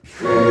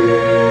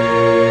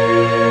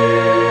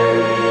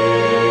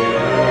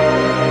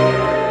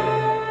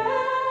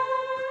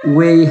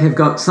have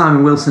got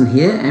Simon Wilson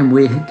here, and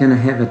we're going to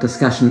have a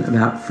discussion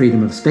about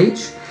freedom of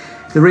speech.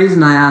 The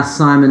reason I asked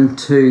Simon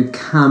to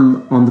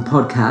come on the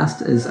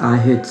podcast is I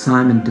heard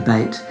Simon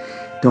debate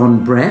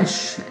Don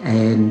Brash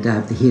and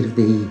the head of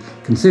the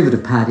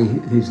Conservative Party,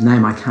 whose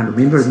name I can't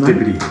remember at the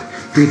moment.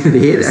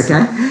 Deputy head, yes.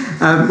 Okay.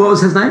 What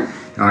was his name?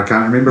 I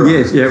can't remember.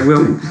 Yes, yeah,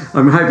 well,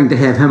 I'm hoping to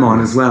have him on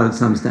as well at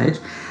some stage.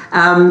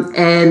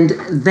 And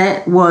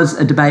that was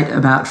a debate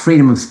about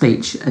freedom of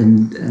speech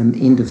in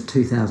end of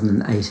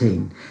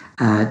 2018,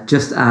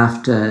 just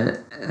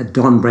after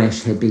Don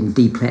Brash had been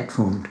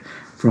deplatformed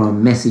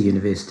from Massey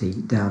University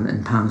down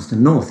in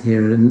Palmerston North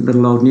here in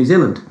little old New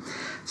Zealand.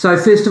 So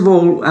first of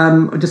all,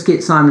 I'll just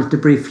get Simon to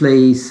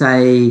briefly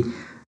say,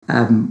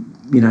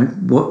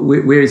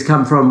 where he's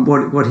come from,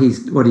 what he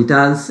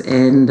does,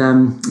 and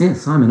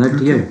Simon, over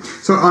to you.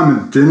 So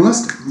I'm a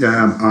journalist.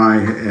 I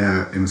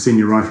am a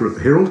senior writer at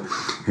the Herald.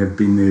 Have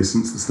been there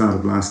since the start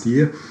of last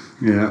year.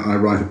 I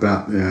write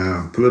about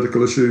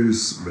political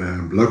issues,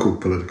 local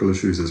political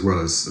issues, as well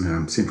as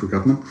central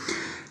government.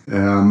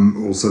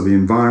 Also the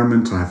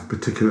environment. I have a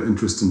particular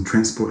interest in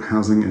transport,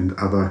 housing and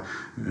other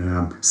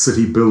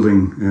city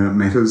building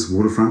matters,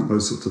 waterfront,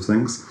 those sorts of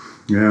things.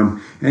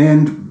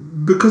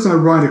 And because I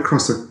write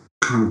across a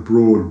kind of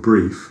broad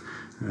brief,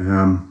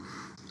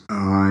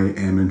 I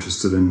am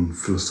interested in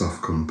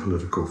philosophical and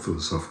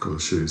philosophical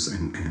issues,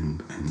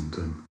 and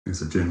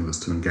as a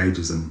journalist who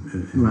engages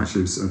in right.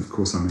 issues, of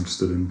course I'm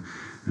interested in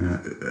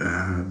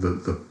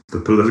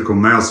the political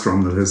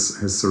maelstrom that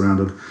has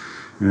surrounded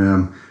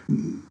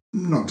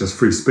not just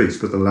free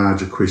speech, but the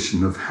larger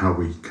question of how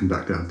we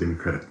conduct our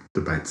democratic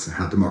debates and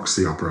how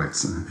democracy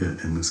operates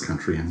in this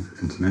country and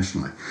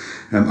internationally.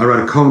 I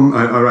write a column,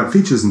 I write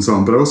features and so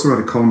on, but I also write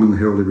a column in the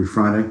Herald every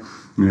Friday,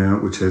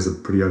 which has a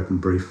pretty open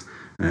brief,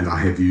 and I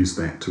have used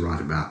that to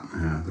write about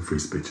the free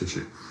speech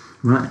issue.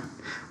 Right.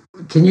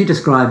 Can you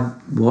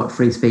describe what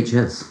free speech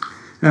is?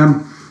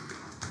 Well,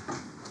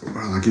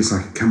 I guess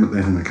I could come at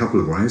that in a couple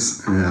of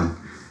ways.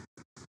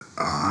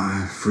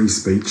 Free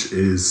speech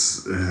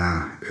is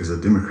a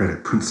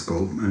democratic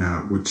principle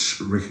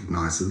which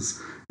recognises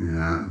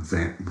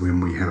that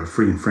when we have a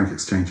free and frank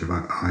exchange of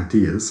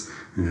ideas,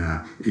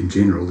 in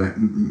general, that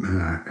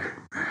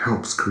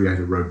helps create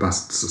a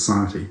robust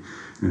society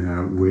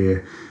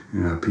where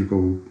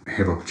people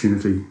have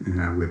opportunity,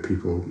 where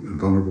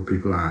vulnerable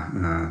people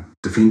are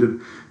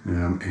defended,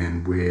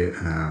 and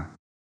where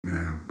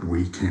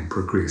we can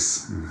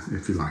progress,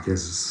 if you like,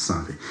 as a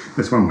society.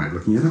 That's one way of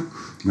looking at it.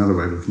 Another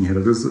way of looking at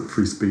it is that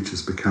free speech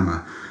has become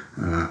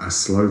a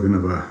slogan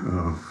of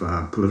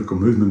a political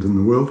movement in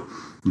the world.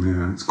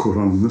 It's caught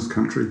on in this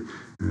country,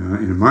 and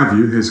in my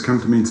view has come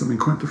to mean something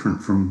quite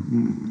different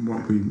from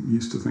what we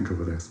used to think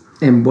of it as.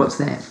 And what's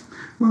that?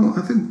 Well,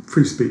 I think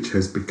free speech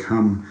has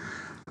become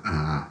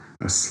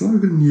a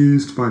slogan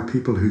used by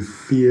people who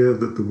fear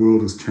that the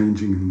world is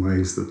changing in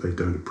ways that they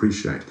don't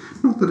appreciate.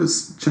 Not that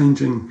it's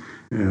changing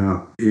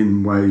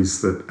in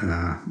ways that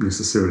are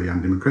necessarily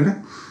undemocratic,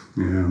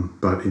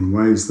 but in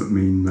ways that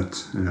mean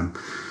that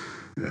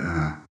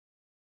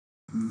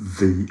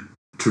the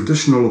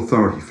traditional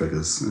authority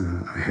figures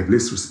have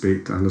less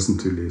respect, are listened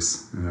to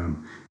less,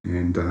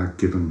 and are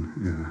given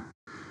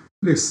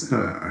less.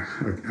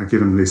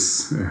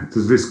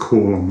 There's less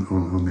call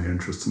on their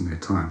interests and their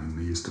time than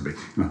there used to be.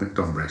 And I think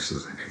Don Brash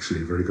is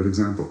actually a very good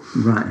example.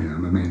 Right. A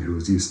man who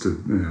was used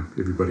to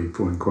everybody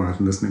falling quiet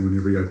and listening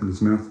whenever he opened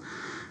his mouth.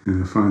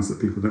 Finds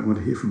that people don't want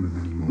to hear from him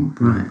anymore.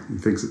 Right. He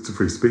thinks it's a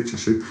free speech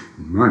issue.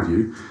 In my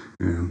view,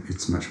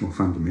 it's much more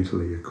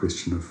fundamentally a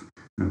question of,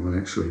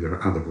 actually there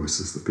are other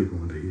voices that people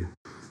want to hear.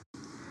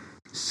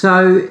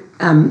 So,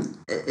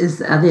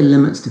 are there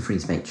limits to free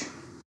speech?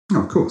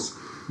 Oh, of course.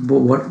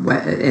 What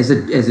as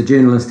a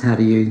journalist, how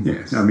do you?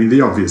 Yeah, I mean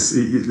the obvious.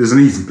 There's an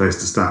easy place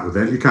to start with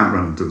that. You can't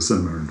run into a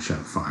cinema and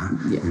shout fire.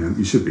 Yeah.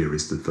 You should be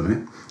arrested for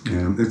that.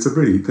 That's a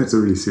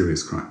really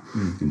serious crime,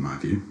 in my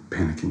view.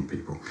 Panicking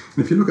people.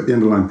 And if you look at the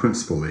underlying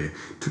principle there,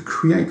 to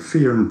create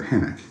fear and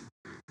panic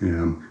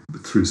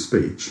through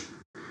speech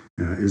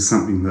is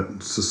something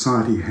that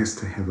society has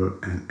to have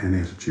an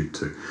attitude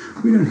to.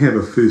 We don't have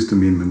a First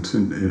Amendment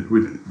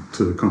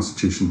to the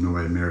Constitution the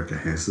way America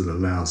has that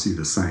allows you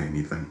to say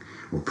anything,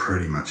 or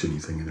pretty much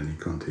anything in any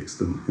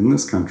context. And in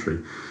this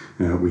country,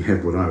 we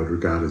have what I would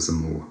regard as a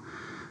more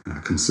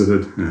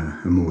considered,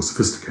 a more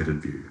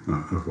sophisticated view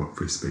of what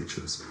free speech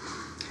is.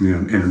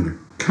 And in the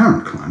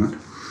current climate,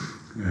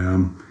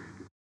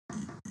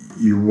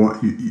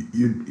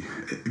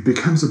 it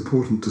becomes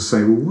important to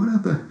say, well,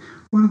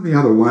 what are the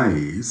other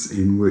ways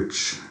in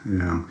which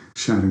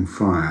shouting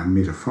fire,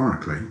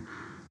 metaphorically,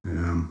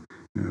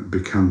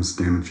 becomes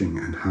damaging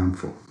and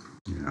harmful?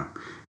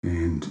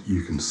 And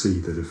you can see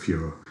that if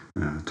you're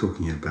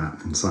talking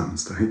about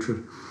incitements to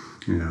hatred,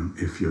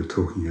 if you're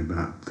talking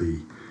about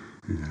the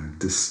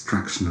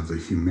destruction of the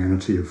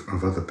humanity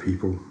of other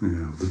people,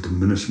 the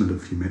diminishment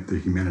of the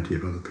humanity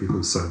of other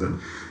people, so that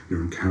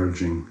you're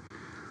encouraging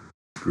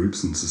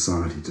groups in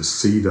society to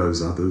see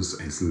those others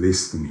as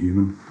less than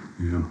human,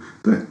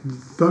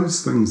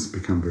 those things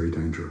become very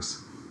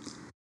dangerous.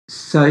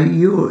 So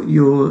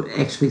you're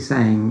actually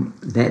saying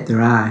that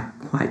there are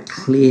quite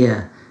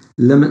clear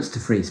limits to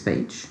free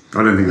speech.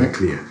 I don't think they're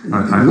clear.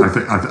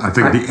 I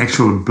think the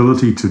actual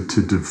ability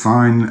to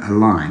define a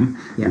line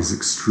is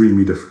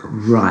extremely difficult.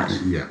 Right.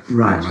 Yeah.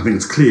 Right. I think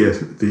it's clear.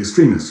 The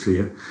extreme is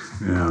clear,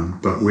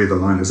 but where the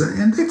line is,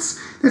 and that's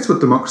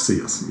what democracy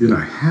is. You know,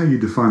 how you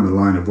define the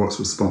line of what's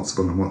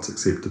responsible and what's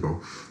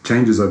acceptable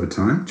changes over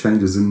time,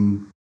 changes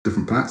in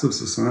different parts of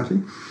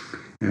society.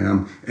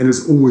 And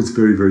it's always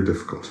very, very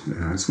difficult.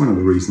 It's one of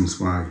the reasons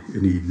why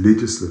any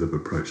legislative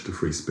approach to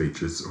free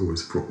speech is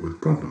always fraught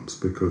with problems,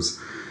 because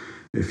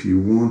if you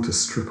want to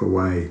strip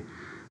away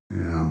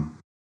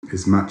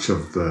as much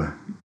of the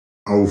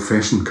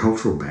old-fashioned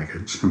cultural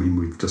baggage, I mean,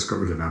 we've just got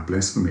rid of our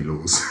blasphemy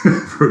laws,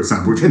 for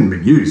example, which hadn't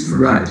been used for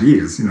 100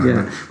 years,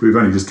 but we've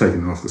only just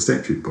taken them off the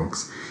statute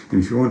books.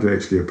 And if you want to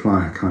actually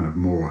apply a kind of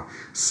more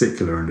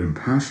secular and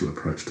impartial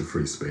approach to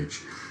free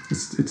speech,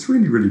 it's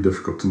really, really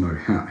difficult to know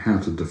how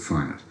to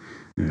define it.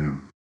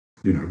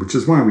 Which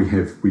is why we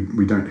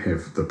don't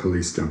have the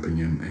police jumping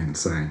in and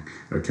saying,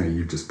 okay,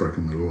 you've just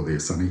broken the law there,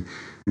 Sonny,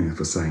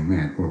 for saying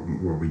that.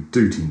 What we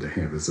do tend to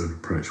have is an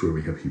approach where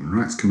we have Human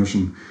Rights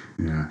Commission,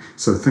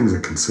 so things are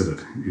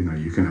considered.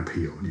 You can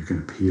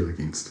appeal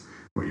against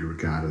what you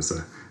regard as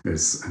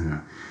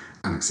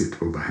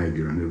unacceptable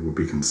behaviour, and it will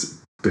be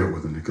dealt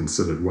with in a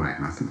considered way.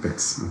 And I think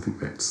that's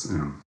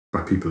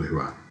by people who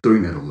are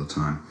doing that all the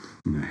time,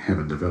 have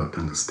a developed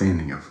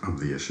understanding of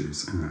the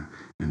issues and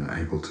are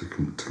able to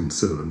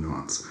consider the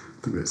nuance. I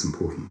think that's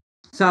important.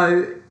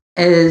 So,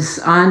 as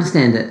I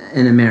understand it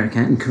in America,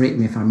 and correct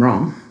me if I'm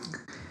wrong,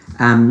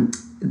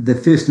 the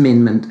First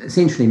Amendment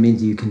essentially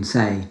means you can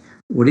say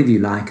whatever you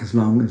like as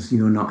long as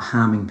you're not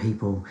harming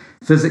people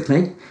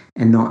physically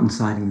and not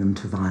inciting them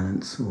to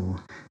violence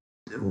or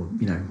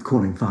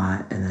calling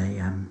fire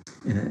in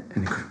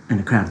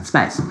a crowded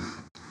space.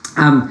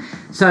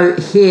 So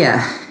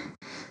here,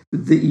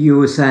 you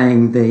were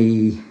saying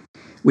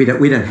we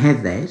don't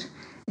have that,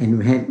 and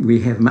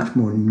we have a much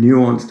more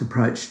nuanced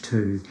approach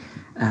to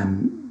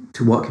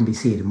what can be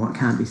said and what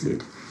can't be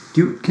said.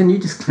 Can you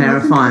just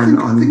clarify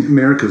I think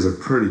America is a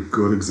pretty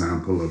good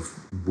example of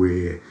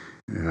where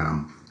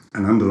an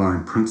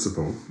underlying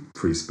principle,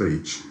 free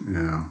speech,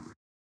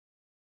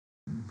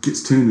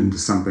 gets turned into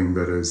something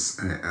that is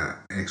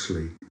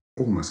actually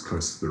almost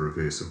close to the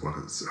reverse of what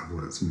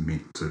it's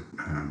meant to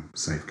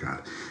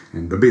safeguard.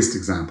 And the best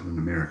example in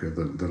America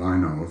that I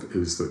know of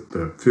is that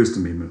the First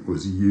Amendment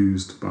was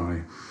used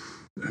by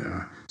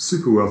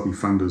super wealthy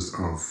funders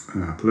of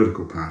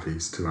political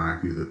parties to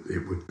argue that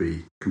it would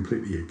be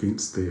completely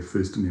against their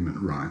First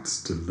Amendment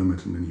rights to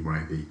limit in any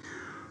way the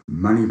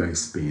money they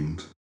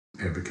spend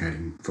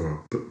advocating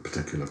for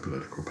particular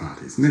political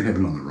parties. And that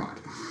happened on the right.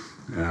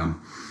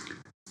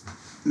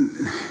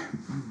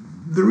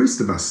 The rest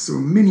of us, or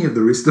many of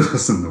the rest of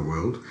us in the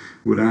world,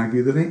 would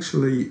argue that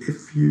actually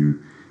if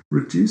you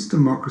reduce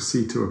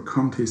democracy to a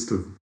contest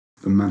of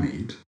the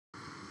moneyed,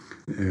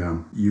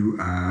 you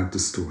are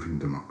distorting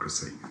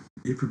democracy.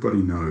 Everybody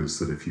knows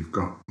that if you've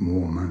got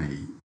more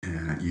money,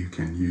 you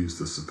can use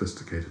the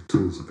sophisticated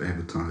tools of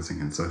advertising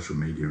and social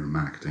media and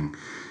marketing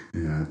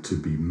to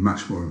be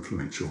much more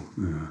influential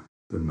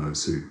than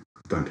those who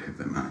don't have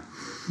that money.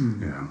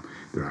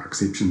 There are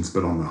exceptions,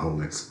 but on the whole,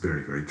 that's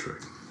very, very true.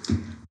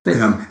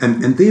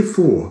 And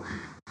therefore,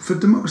 for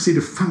democracy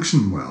to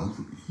function well,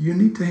 you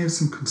need to have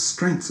some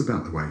constraints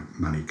about the way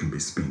money can be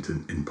spent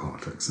in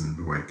politics and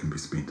the way it can be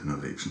spent in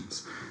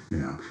elections.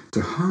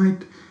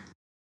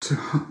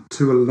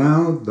 To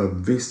allow the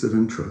vested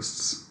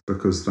interests,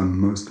 because the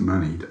most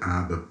moneyed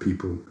are the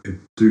people who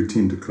do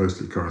tend to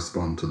closely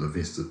correspond to the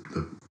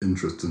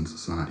interests in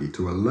society,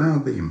 to allow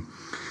them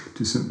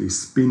to simply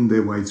spend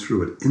their way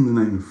through it in the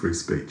name of free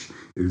speech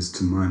is,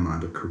 to my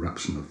mind, a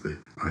corruption of the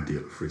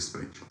ideal of free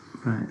speech.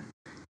 Right.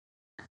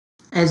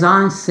 As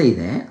I see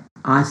that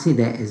as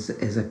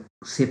a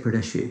separate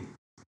issue.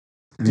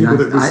 I mean,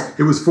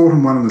 it was fought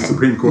and won in the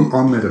Supreme Court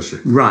on that issue.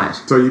 Right.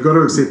 So you've got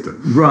to accept it.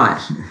 Right.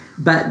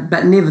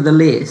 But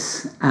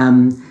nevertheless,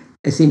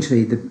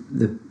 essentially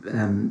the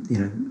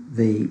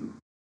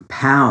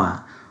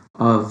power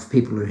of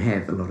people who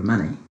have a lot of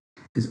money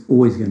is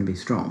always going to be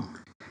strong.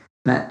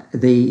 But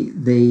the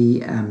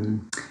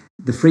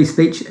free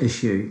speech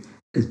issue,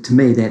 to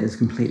me, that is a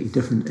completely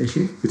different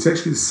issue. It's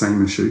actually the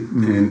same issue,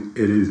 and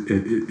that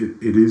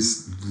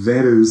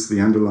is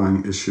the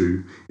underlying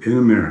issue in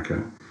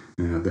America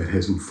that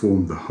has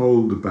informed the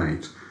whole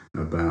debate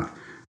about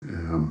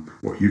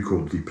what you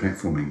called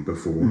deplatforming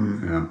before,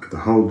 the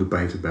whole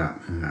debate about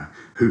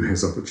who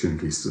has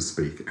opportunities to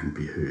speak and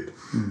be heard.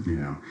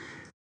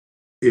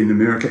 In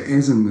America,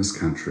 as in this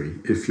country,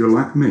 if you're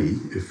like me,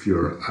 if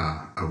you're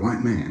a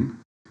white man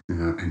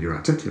and you're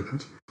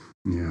articulate,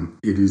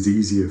 it is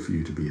easier for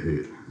you to be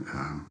heard.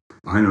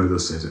 I know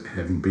this as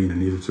having been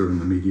an editor in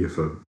the media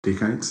for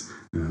decades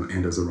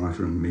and as a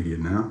writer in the media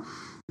now.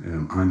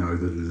 I know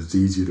that it is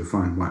easier to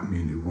find white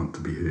men who want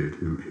to be heard,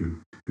 who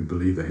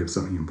believe they have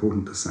something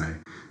important to say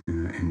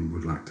and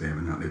would like to have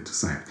an outlet to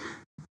say it.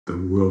 The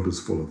world is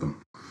full of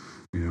them.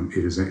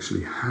 it is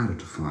actually harder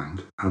to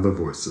find other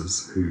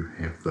voices who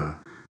have the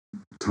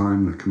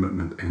time, the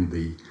commitment, and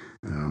the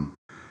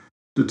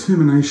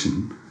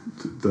determination,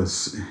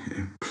 this,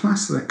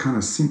 plus that kind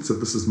of sense of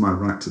this is my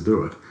right to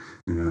do it.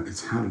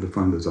 It's harder to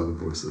find those other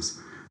voices.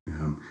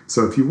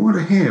 So if you want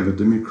to have a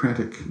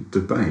democratic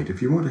debate,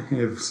 if you want to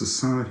have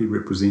society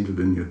represented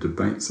in your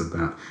debates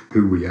about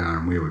who we are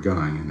and where we're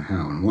going and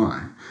how and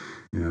why,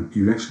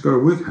 you've actually got to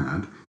work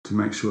hard to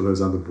make sure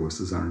those other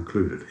voices are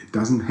included. It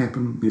doesn't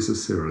happen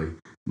necessarily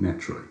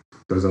naturally.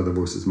 Those other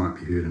voices might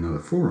be heard in other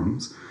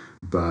forums,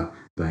 but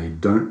they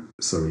don't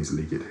so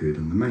easily get heard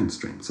in the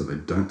mainstream. So they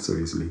don't so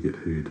easily get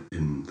heard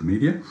in the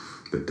media.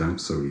 They don't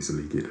so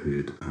easily get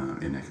heard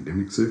in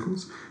academic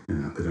circles.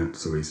 They don't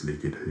so easily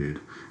get heard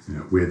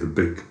where the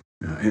big,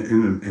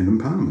 and in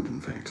Parliament,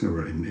 in fact,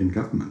 or in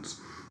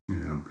governments.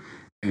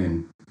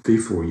 And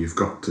therefore, you've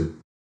got to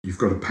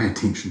pay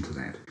attention to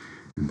that.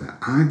 And the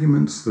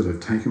arguments that have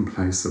taken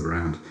place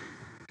around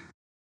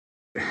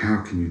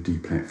how can you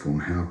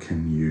deplatform, how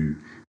can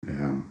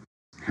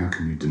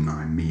you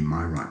deny me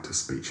my right to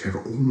speech, have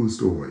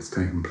almost always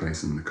taken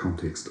place in the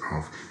context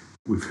of,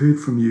 we've heard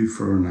from you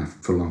for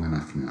long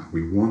enough now.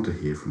 We want to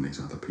hear from these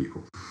other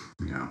people.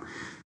 And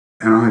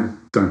I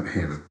don't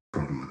have a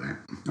problem with that.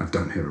 I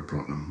don't have a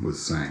problem with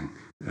saying,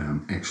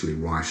 actually,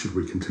 why should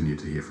we continue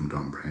to hear from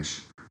Don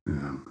Brash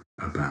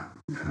about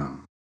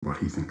what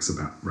he thinks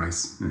about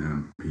race?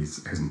 He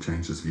hasn't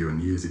changed his view in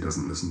years. He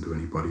doesn't listen to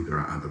anybody. There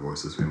are other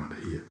voices we want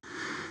to hear.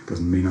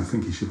 Doesn't mean I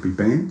think he should be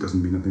banned.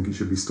 Doesn't mean I think he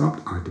should be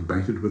stopped. I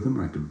debated with him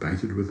on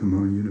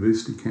a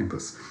university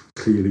campus.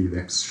 Clearly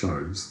that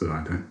shows that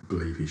I don't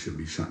believe he should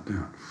be shut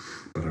down.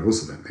 But I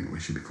also don't think we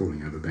should be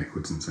falling over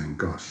backwards and saying,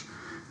 gosh,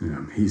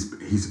 he's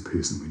a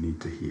person we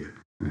need to hear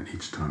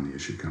each time the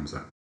issue comes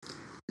up.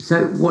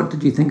 So what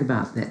did you think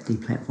about that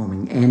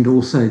deplatforming and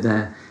also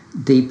the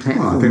deplatforming?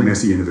 Well, I think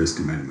Massey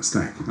University made a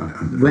mistake.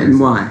 And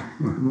why?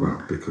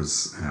 Well,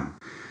 because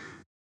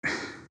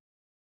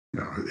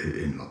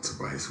in lots of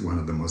ways. One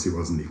of them was he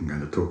wasn't even going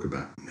to talk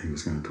about, he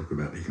was going to talk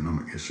about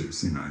economic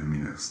issues. It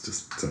was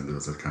just, so there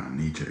was a kind of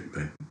knee-jerk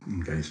they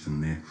engaged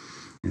in there.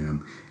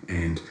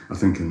 And I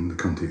think in the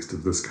context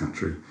of this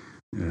country,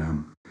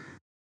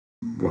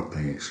 what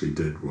they actually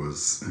did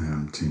was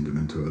turned him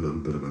into a little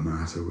bit of a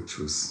martyr, which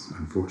was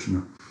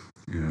unfortunate.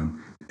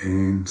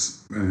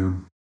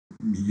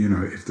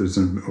 If there's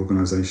an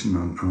organisation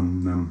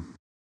on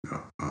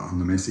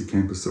the Massey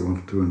campus that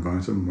wanted to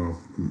invite him, well,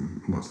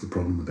 what's the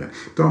problem with that?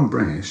 Don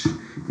Brash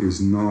is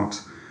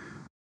not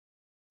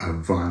a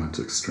violent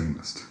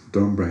extremist.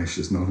 Don Brash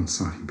is not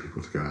inciting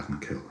people to go out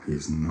and kill. He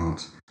is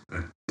not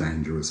a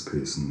dangerous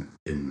person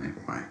in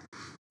that way.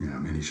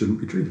 And he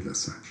shouldn't be treated as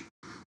such.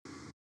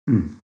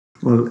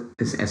 Well,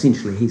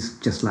 essentially, he's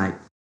just like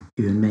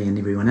you and me and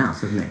everyone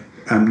else, isn't he?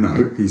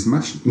 No, he's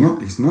not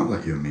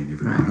like you and me and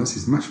everyone else.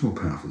 He's much more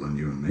powerful than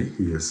you and me.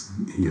 He is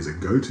a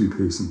go-to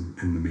person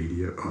in the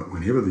media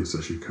whenever this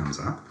issue comes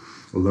up,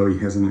 although he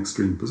has an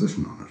extreme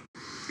position on it.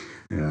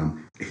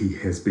 He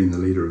has been the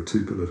leader of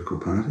 2 political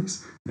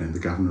parties and the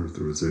governor of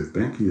the Reserve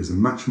Bank. He is a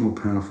much more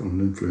powerful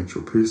and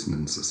influential person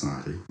in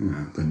society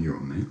than you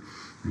and me,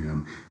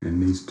 and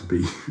needs to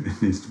be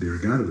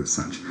regarded as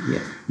such.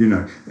 Yeah.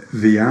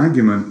 The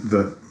argument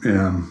that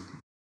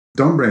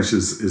Don Brash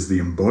is the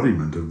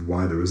embodiment of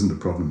why there isn't a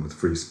problem with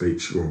free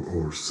speech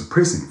or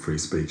suppressing free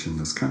speech in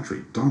this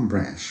country. Don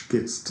Brash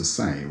gets to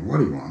say what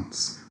he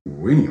wants,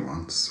 when he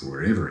wants,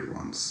 wherever he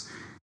wants.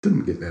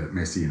 Didn't get that at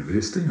Massey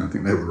University. I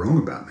think they were wrong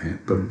about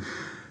that, but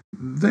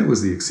that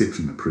was the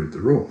exception that proved the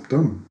rule.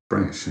 Don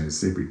Brash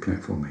has every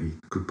platform he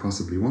could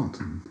possibly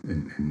want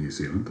in New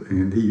Zealand,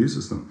 and he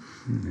uses them.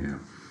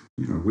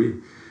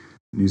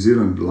 New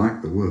Zealand,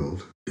 like the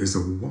world, is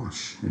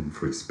awash in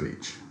free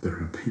speech. There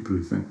are people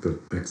who think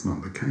that that's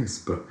not the case,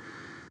 but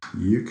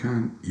you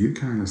can't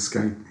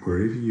escape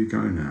wherever you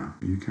go now.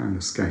 You can't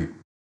escape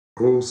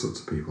all sorts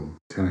of people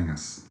telling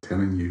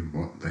you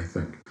what they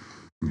think.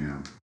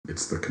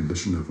 It's the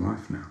condition of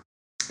life now.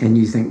 And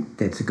you think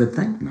that's a good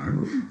thing? No,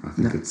 I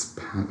think it's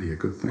partly a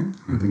good thing.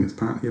 I think it's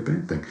partly a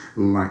bad thing,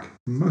 like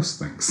most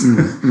things.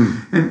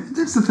 And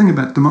that's the thing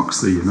about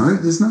democracy,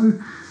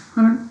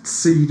 I don't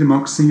see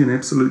democracy in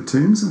absolute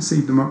terms. I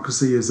see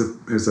democracy as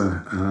it's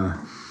a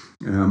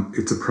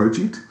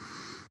project.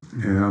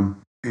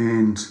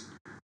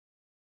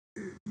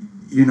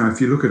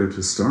 If you look at it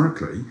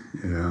historically,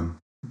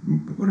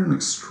 what an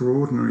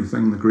extraordinary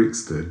thing the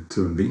Greeks did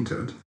to invent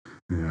it.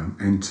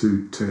 And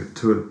to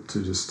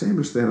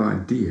establish that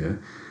idea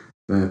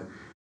that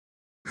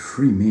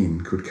free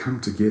men could come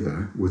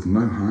together with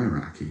no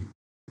hierarchy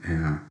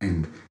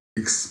and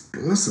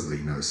explicitly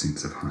no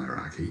sense of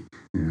hierarchy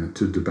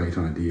to debate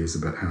ideas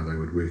about how they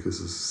would work as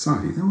a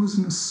society. That was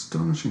an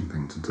astonishing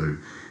thing to do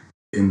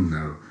in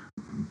the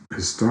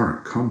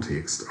historic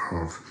context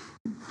of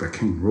the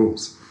king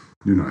rules.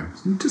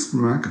 Just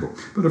remarkable.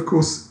 But of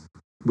course,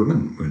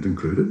 women weren't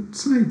included.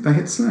 They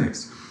had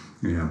slaves.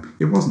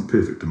 It wasn't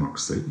perfect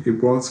democracy.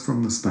 It was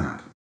from the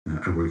start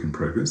a work in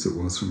progress. It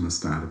was from the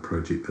start a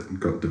project that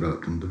got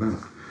developed and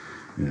developed.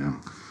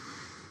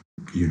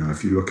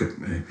 if you look at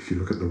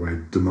the way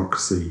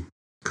democracy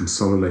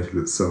consolidated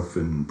itself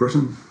in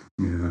Britain,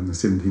 in the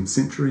 17th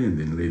century, and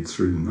then led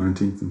through the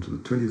 19th into the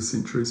 20th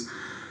centuries,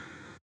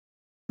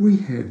 we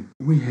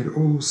had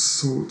all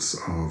sorts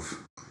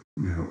of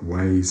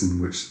ways in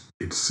which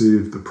it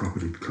served the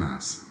propertied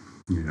class.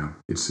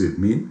 It served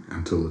men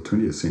until the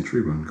 20th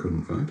century when one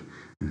couldn't vote.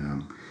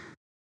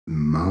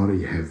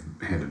 Māori have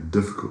had a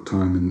difficult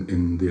time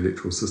in the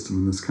electoral system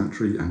in this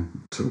country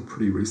until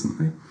pretty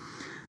recently.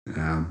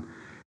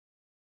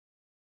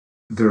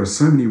 There are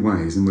so many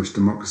ways in which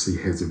democracy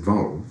has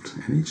evolved,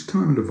 and each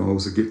time it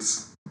evolves, it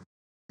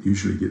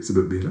usually gets a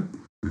bit better.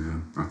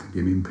 I think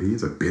MMP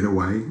is a better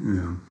way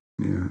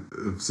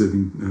of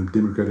serving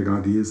democratic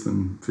ideas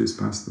than first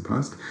past the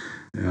post.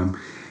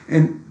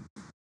 And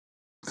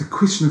the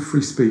question of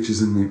free speech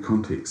is in that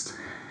context.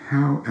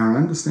 How our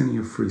understanding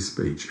of free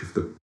speech, if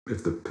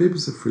the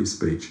purpose of free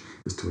speech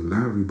is to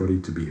allow everybody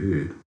to be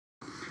heard,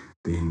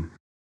 then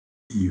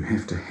you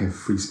have to have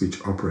free speech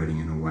operating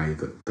in a way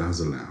that does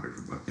allow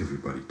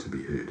everybody to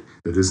be heard.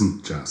 That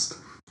isn't just,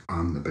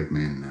 I'm the big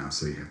man now,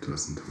 so you have to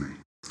listen to me.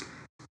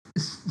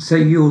 So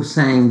you're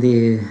saying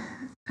there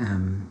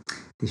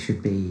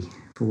should be,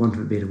 for want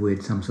of a better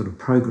word, some sort of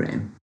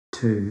program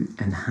to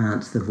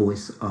enhance the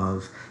voice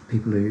of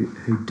people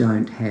who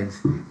don't have,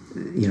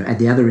 at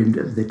the other end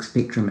of the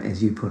spectrum,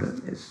 as you put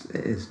it,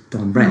 as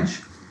Don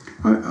Brash.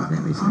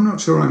 I'm not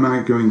sure I'm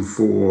arguing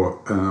for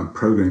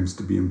programs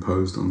to be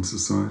imposed on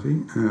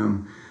society.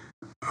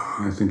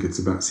 I think it's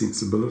about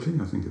sensibility.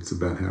 I think it's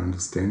about our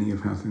understanding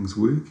of how things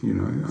work. I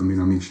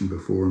mentioned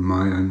before in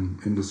my own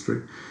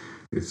industry,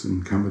 it's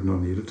incumbent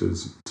on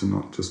editors to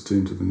not just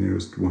turn to the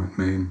nearest white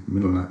man,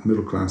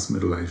 middle-class,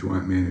 middle-aged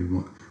white man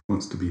who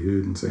wants to be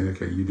heard and say,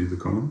 okay, you do the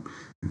column.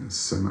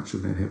 So much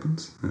of that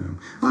happens.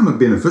 I'm a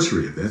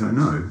beneficiary of that, I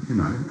know,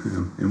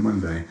 and one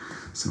day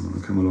someone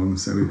will come along and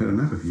say, we've had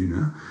enough of you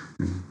now,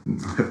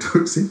 and I have to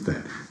accept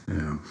that.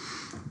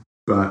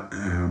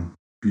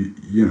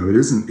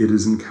 It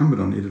is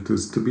incumbent on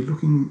editors to be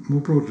looking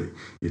more broadly.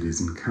 It is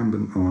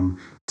incumbent on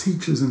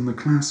teachers in the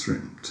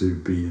classroom to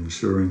be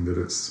ensuring that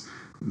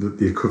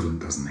the equivalent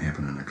doesn't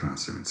happen in a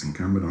classroom. It's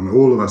incumbent on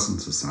all of us in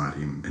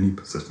society in any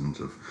positions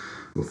of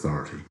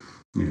authority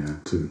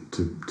to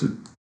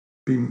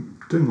be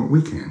doing what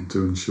we can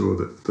to ensure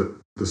that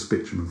the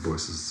spectrum of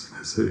voices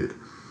is heard.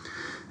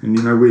 And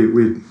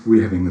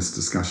we're having this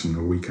discussion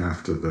a week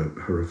after the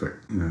horrific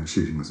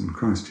shooting was in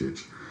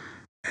Christchurch,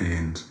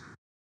 and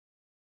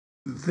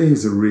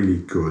there's a really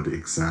good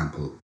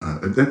example.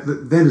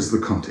 That is the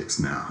context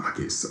now, I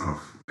guess,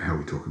 of how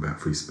we talk about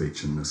free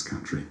speech in this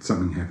country.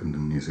 Something happened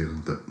in New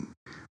Zealand that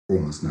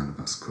almost none of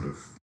us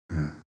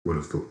would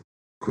have thought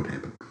could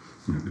happen.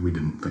 We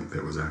didn't think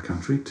that was our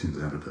country. Turns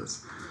out it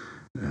is.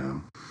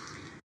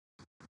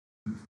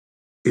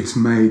 It's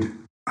made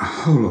a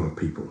whole lot of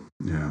people,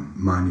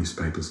 my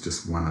newspaper's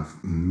just one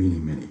of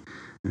many,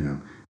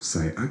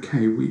 say,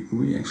 okay,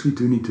 we actually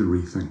do need to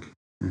rethink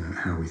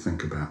how we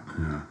think about,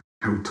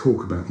 how we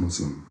talk about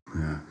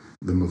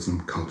the Muslim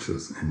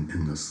cultures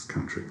in this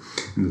country.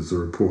 And there's a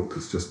report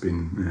that's just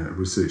been,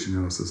 research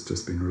analysis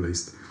just been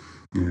released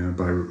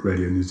by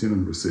Radio New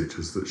Zealand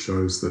researchers that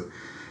shows that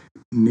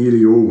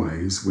nearly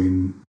always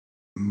when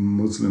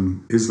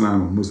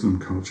Islam or Muslim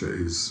culture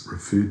is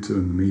referred to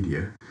in the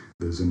media,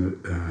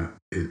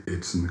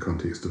 it's in the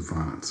context of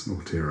violence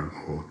or terror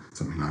or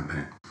something like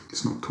that.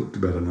 It's not talked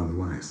about in other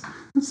ways.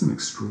 That's an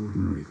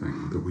extraordinary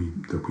thing that we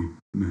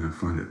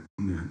find it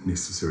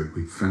necessary.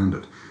 We found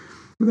it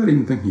without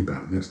even thinking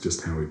about it. That's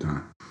just how we've done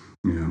it.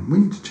 We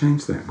need to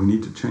change that. We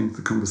need to change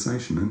the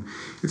conversation. And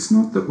it's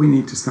not that we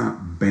need to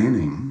start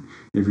banning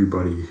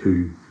everybody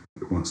who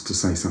wants to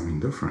say something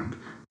different,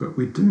 but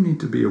we do need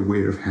to be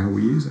aware of how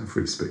we use our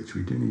free speech.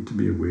 We do need to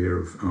be aware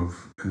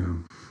of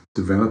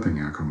developing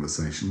our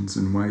conversations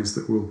in ways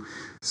that will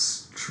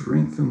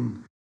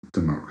strengthen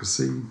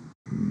democracy,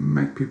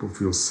 make people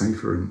feel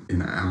safer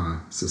in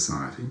our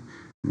society,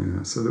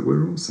 so that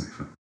we're all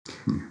safer.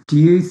 Do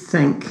you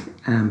think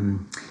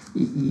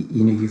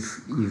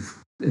you've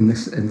in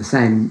the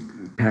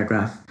same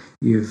paragraph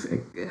you've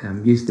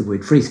used the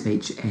word free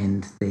speech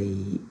and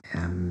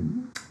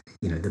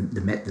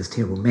this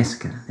terrible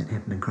massacre that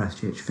happened in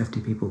Christchurch,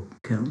 50 people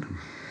killed.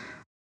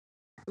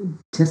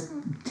 Just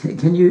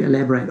can you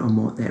elaborate on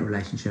what that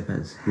relationship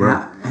is?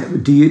 Right.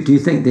 Do you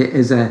think there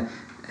is a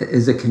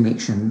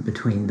connection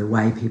between the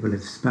way people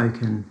have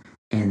spoken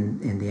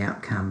and the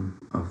outcome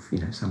of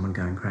someone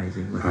going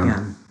crazy with a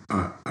gun?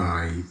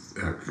 I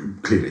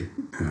clearly,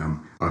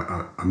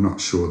 I'm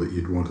not sure that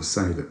you'd want to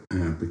say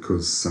that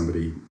because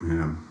somebody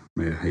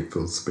made a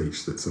hateful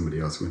speech that somebody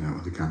else went out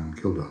with a gun and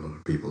killed a lot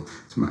of people.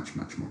 It's much,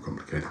 much more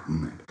complicated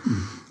than that.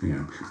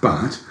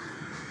 But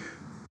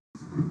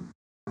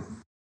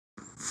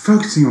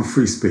focusing on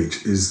free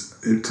speech is,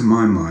 to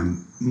my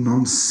mind,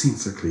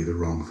 nonsensically the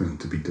wrong thing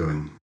to be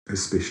doing,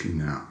 especially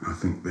now. I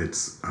think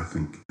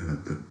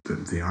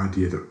the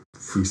idea that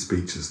free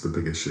speech is the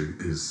big issue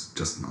is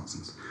just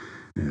nonsense.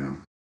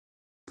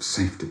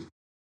 Safety,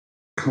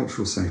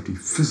 cultural safety,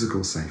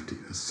 physical safety,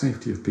 the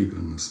safety of people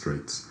in the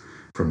streets,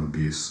 from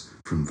abuse,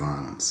 from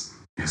violence,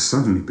 has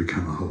suddenly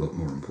become a whole lot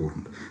more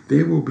important.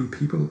 There will be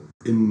people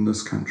in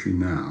this country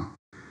now,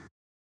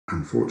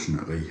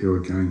 unfortunately, who are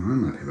going, I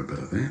might have a bit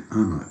of that, I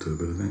might do a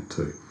bit of that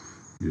too.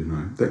 You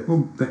know, that's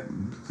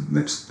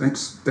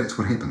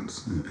what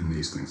happens in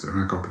these things. There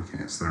are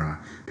copycats. There are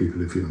people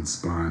who feel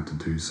inspired to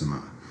do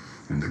similar.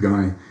 And the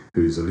guy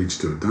who's alleged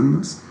to have done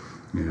this,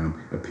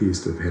 appears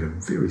to have had a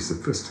very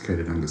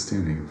sophisticated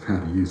understanding of how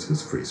to use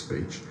his free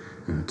speech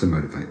to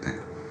motivate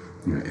that,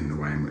 in the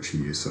way in which he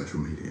used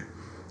social media.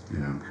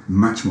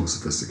 Much more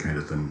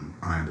sophisticated than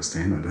I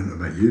understand. I don't know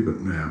about you, but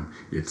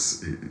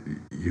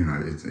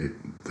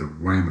the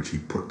way in which he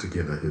put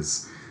together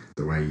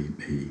the way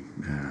he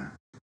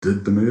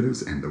did the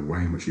murders and the way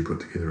in which he put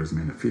together his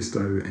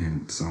manifesto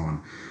and so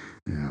on,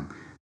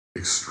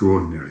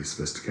 extraordinarily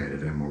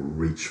sophisticated and will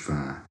reach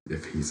far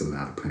if he's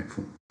allowed a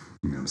platform.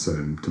 So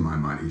to my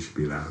mind, he should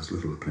be allowed as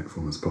little a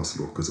platform as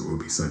possible because it will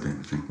be so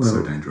damaging,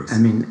 so dangerous. I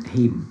mean,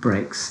 he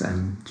breaks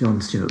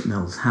John Stuart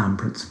Mill's harm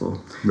principle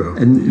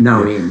in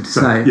no end. He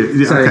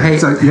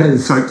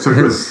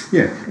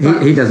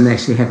doesn't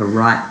actually have a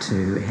right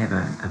to have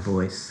a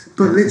voice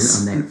on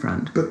that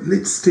front. But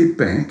let's step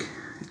back.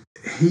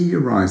 He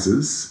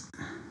arises.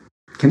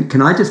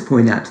 Can I just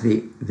point out to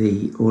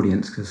the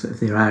audience, because if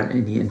there are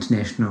any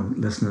international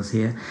listeners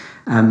here,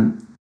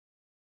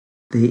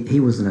 he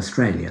was an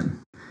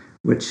Australian,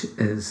 which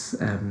is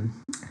okay.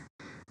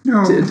 I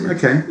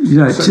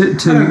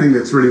don't think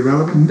that's really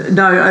relevant.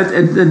 No,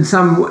 in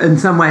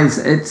some ways,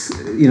 it's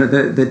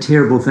the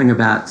terrible thing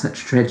about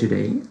such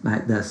tragedy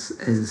like this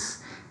is,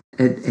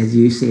 as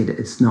you said,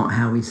 it's not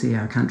how we see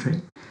our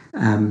country,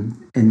 and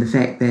the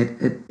fact that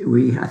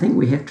I think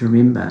we have to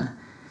remember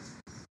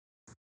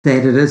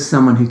that it is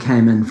someone who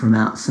came in from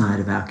outside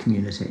of our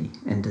community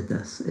and did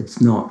this. It's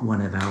not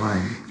one of our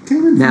own.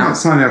 Came in from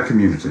outside our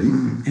community.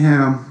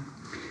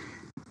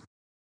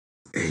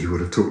 He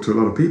would have talked to a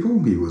lot of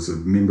people. He was a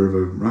member of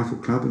a rifle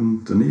club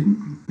in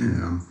Dunedin,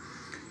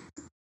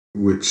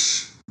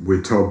 which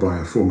we're told by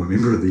a former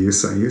member of the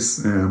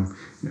SAS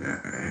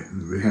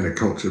had a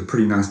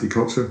pretty nasty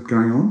culture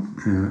going on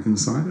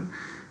inside it.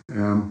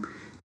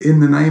 In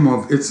the name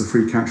of it's a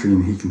free country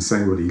and he can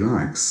say what he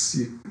likes,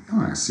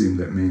 I assume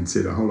that man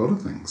said a whole lot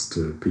of things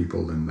to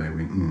people and they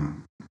went,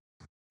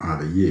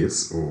 either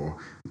yes or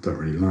don't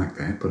really like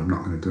that, but I'm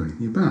not going to do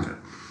anything about it.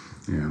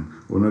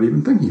 Or not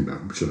even thinking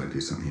about, should I do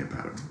something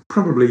about it?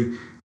 Probably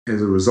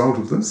as a result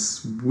of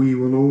this, we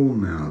will all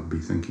now be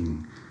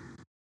thinking,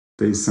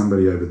 there's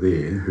somebody over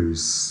there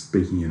who's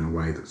speaking in a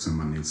way that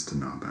someone needs to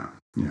know about.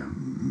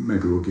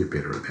 Maybe we'll get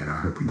better at that.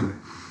 I hope we do.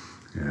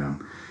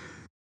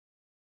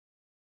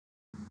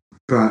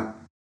 But,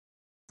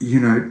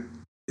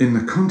 in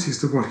the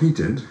context of what he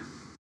did,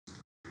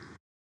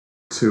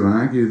 to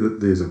argue that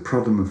there's a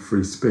problem of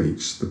free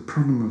speech, the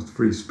problem of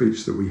free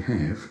speech that we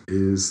have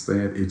is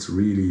that it's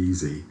really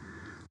easy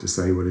to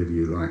say whatever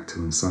you like,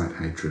 to incite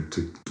hatred,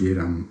 to get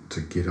on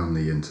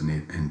the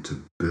internet and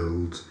to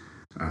build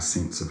a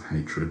sense of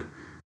hatred,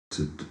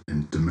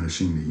 and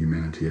diminishing the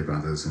humanity of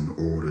others in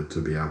order to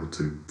be able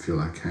to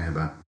feel okay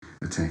about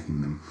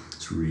attacking them.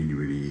 It's really,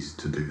 really easy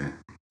to do that.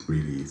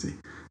 Really easy.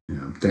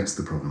 That's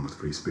the problem with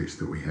free speech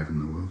that we have in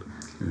the world.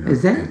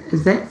 Is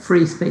that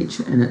free speech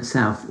in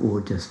itself,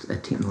 or just a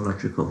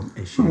technological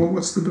issue? Well,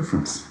 what's the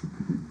difference?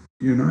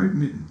 You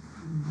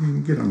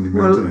can get on your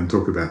mountain and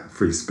talk about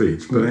free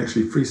speech, but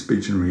actually free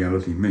speech in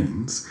reality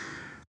means,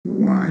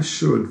 why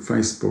should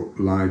Facebook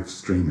live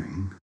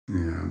streaming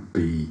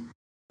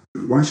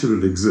why should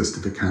it exist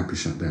if it can't be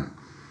shut down?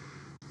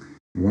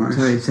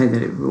 Sorry, say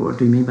that. What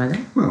do you mean by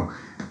that? Well,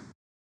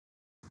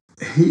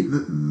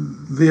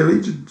 the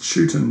alleged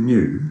shooter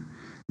knew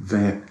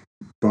that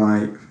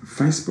by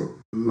Facebook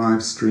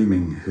live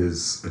streaming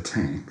his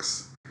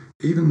attacks,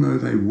 even though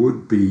they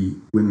would be,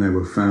 when they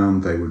were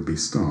found, they would be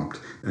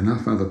stopped,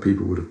 enough other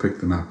people would have picked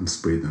them up and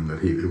spread them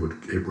that it would,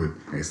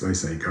 as they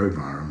say, go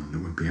viral, and it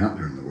would be out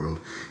there in the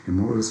world.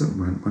 And what is it?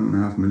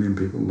 1.5 million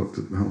people looked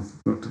at the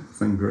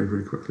thing very,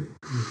 very quickly.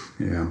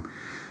 Yeah,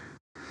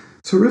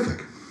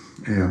 terrific.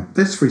 Yeah,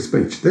 that's free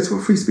speech. That's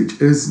what free speech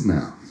is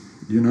now.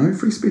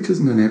 Free speech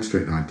isn't an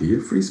abstract idea.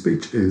 Free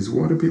speech is,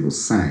 what do people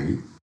say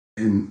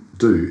and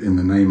do in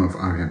the name of,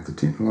 I have the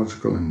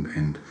technological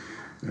and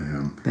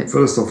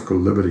philosophical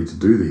liberty to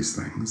do these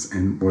things,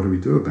 and what do we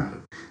do about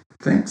it?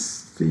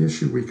 That's the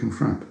issue we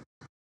confront.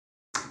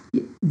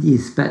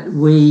 Yes, but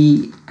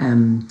we,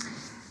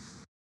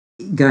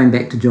 going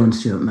back to John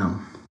Stuart Mill,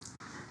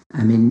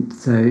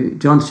 so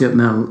John Stuart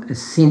Mill,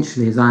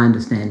 essentially, as I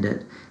understand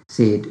it,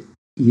 said,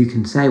 you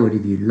can say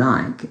whatever you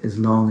like as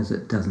long as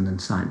it doesn't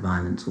incite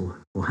violence or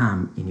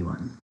harm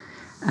anyone.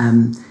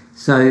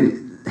 So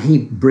he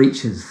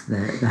breaches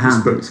the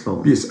harm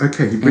principle. Yes,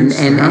 okay, he breaches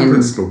the harm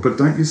principle, but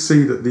don't you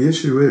see that the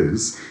issue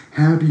is,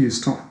 how do you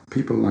stop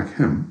people like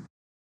him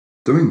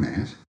doing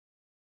that?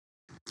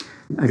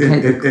 Okay,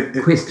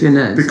 the question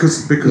is...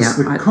 Because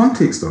the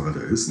context of it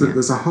is that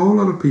there's a whole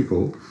lot of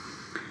people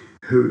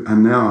who are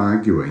now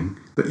arguing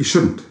that you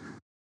shouldn't,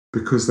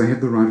 because they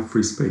have the right of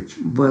free speech.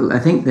 Well, I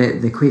think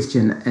that the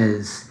question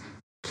is,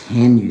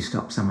 can you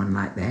stop someone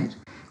like that?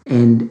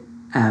 And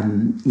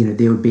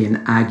there would be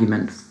an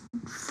argument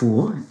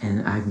for and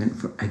an argument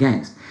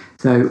against.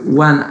 So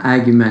one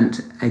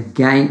argument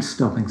against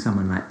stopping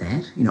someone like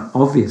that,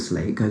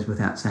 obviously it goes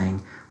without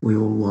saying we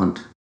all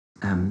want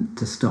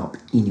to stop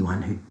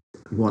anyone who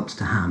wants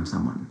to harm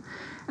someone,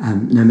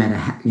 no matter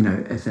how,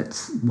 if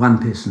it's one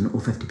person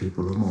or 50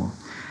 people or more.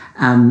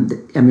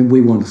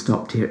 We want to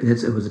stop it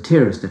was a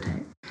terrorist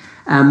attack.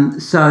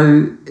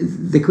 So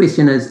the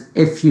question is,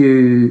 if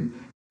you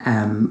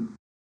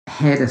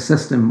had a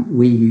system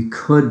where you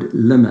could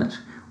limit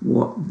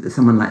what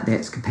someone like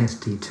that's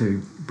capacity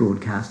to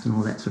broadcast and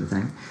all that sort of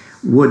thing,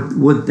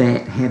 would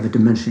that have a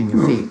diminishing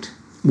effect?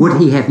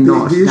 Would he have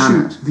not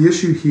done it? The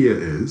issue here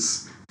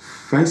is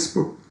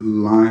Facebook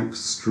live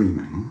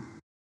streaming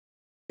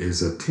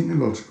is a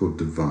technological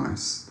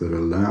device that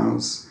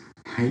allows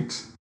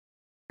hate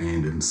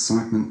and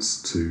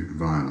incitements to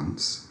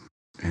violence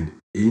and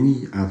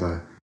any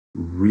other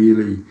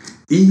really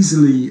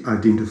easily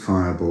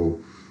identifiable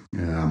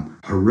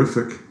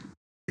horrific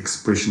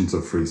expressions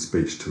of free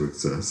speech to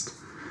exist,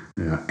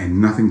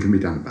 and nothing can be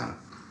done about it.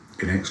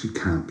 It actually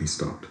can't be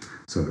stopped.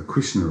 So the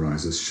question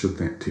arises, should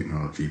that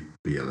technology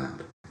be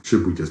allowed?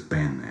 Should we just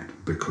ban that?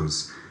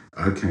 Because,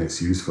 okay,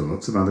 it's used for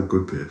lots of other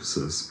good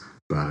purposes,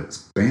 but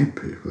its bad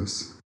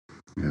purpose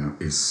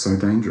is so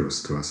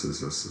dangerous to us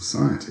as a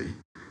society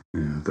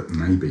that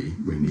maybe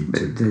we need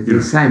to...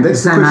 The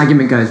same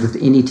argument goes with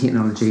any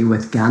technology,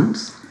 with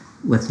guns,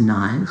 with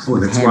knives,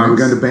 with that's hammers. why we're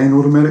going to ban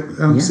automatic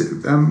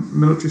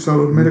military-style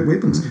automatic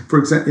weapons for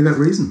exactly that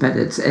reason. But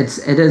it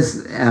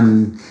is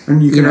and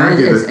you can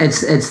argue it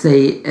is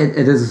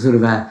a sort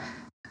of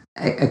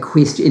a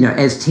question.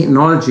 As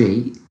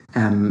technology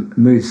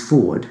moves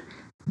forward,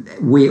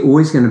 we're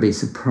always going to be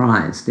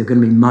surprised. There are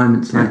going to be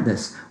moments like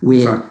this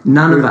where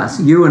none of us,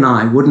 you and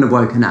I, wouldn't have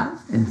woken up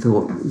and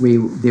thought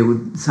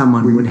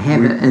someone would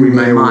have it in their mind. We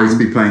may always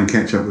be playing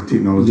catch up with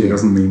technology. It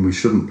doesn't mean we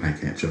shouldn't play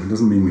catch up. It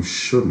doesn't mean we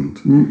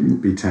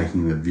shouldn't be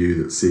taking the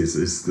view that says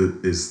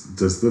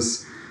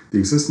does the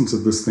existence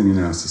of this thing in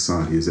our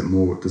society, does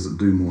it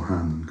do more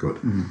harm than good?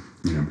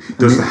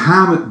 Does the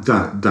harm it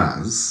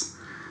does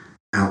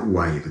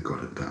outweigh the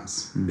good it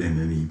does in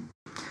any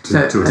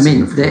to a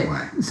significant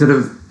way? Sort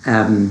of.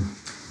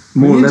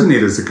 The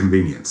internet is a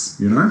convenience,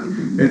 and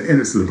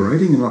it's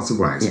liberating in lots of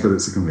ways, but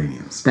it's a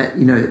convenience. But,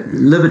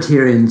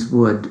 libertarians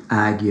would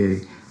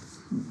argue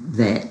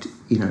that,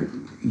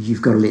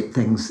 you've got to let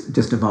things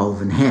just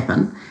evolve and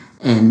happen,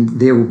 and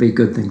there will be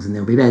good things and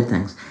there will be bad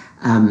things.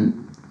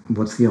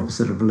 What's the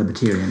opposite of a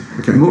libertarian?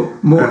 Okay.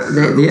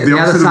 The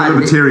opposite of a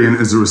libertarian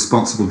is a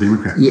responsible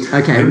Democrat. Yeah,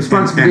 okay,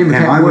 responsible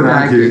Democrat. And I would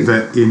argue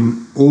that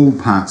in all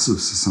parts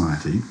of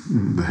society,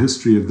 the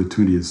history of the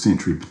 20th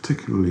century,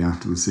 particularly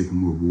after the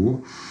Second World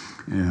War,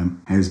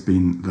 has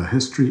been the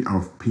history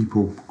of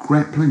people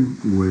grappling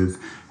with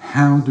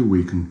how do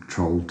we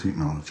control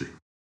technology.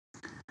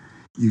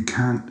 You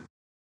can't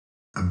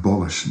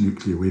abolish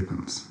nuclear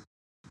weapons.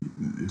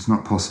 It's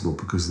not possible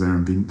because they're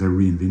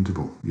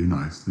reinventable.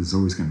 There's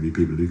always going to be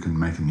people who can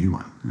make a new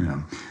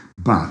one.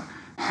 But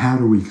how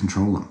do we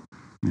control them?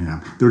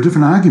 There are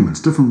different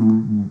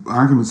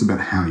arguments about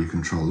how you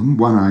control them.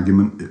 One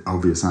argument,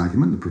 obvious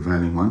argument, the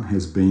prevailing one,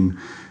 has been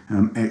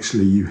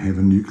actually you have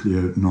a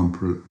nuclear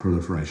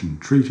non-proliferation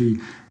treaty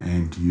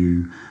and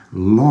you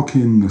lock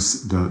in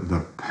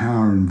the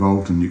power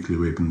involved in nuclear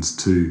weapons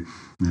to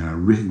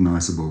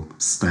recognisable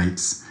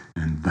states,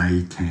 and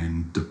they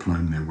can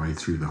diplome their way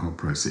through the whole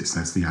process.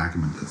 That's the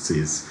argument that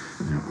says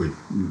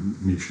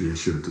mutually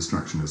assured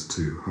destruction is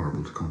too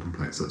horrible to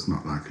contemplate, so it's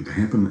not likely to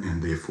happen,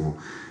 and therefore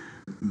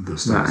the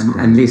status quo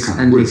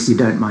unless you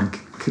don't mind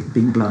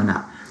being blown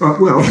up.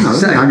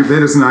 That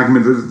is an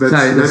argument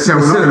that's how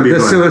we're not going to be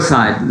blown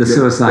up. The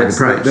suicide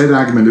approach. That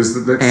argument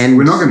is that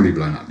we're not going to be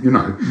blown up,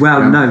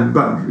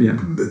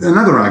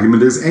 Another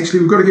argument is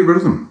actually we've got to get rid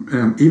of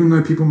them. Even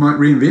though people might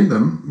reinvent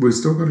them, we've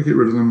still got to get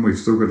rid of them. We've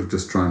still got to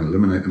just try and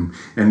eliminate them.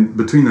 And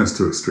between those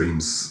two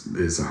extremes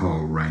is a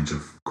whole range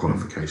of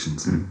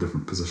qualifications and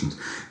different positions.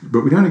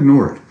 But we don't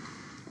ignore it.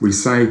 We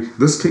say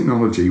this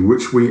technology,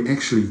 which we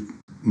actually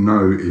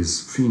know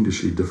is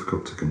fiendishly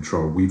difficult to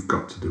control, we've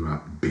got to do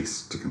our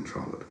best to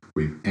control it.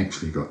 We've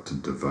actually got to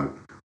devote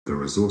the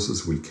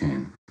resources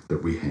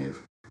that we have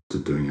to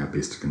doing our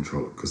best to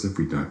control it, because if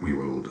we don't, we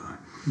will all die.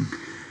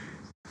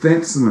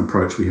 That's an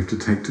approach we have to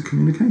take to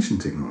communication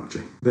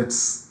technology.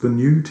 That's the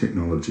new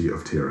technology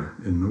of terror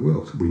in the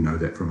world. We know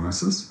that from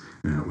ISIS.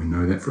 We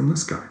know that from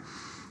this guy.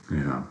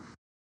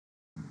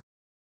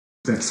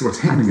 That's what's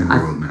happening in the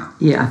world now.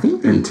 Yeah, I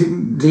think the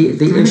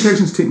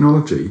communications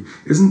technology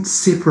isn't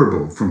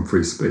separable from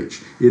free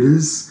speech. It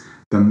is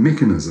the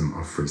mechanism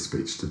of free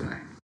speech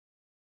today.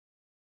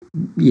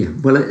 Yeah,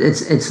 well,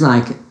 it's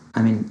like,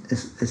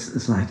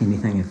 it's like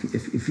anything.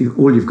 If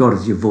all you've got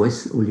is your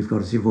voice,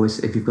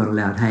 If you've got a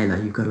loud hailer,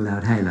 you've got a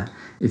loud hailer.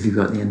 If you've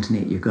got the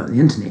internet, you've got the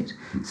internet.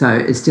 So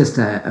it's just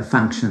a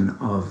function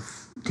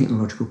of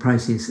technological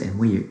process and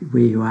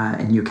where you are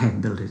and your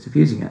capabilities of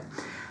using it.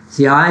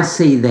 See, I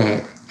see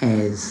that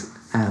as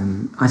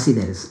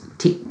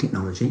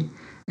technology,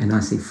 and I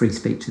see free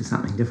speech as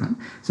something different.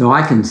 So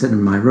I can sit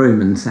in my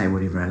room and say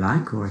whatever I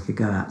like, or I could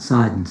go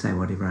outside and say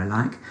whatever I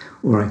like,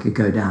 or I could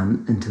go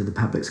down into the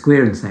public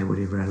square and say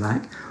whatever I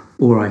like,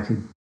 or I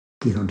could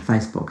get onto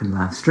Facebook and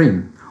live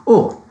stream,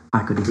 or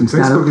I could even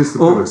start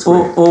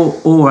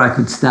or I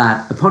could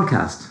start a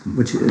podcast,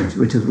 which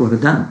is what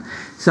I've done.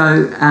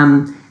 So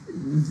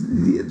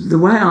the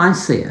way I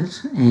see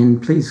it,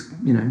 and please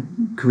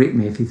correct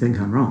me if you think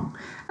I'm wrong,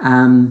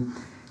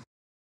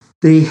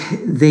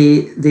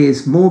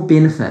 there's more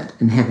benefit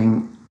in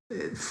having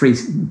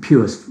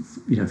pure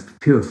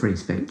free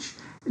speech,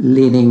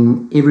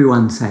 letting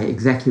everyone say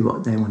exactly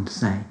what they want to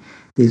say.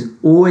 There's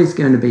always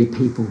going to be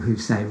people who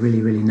say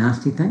really, really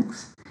nasty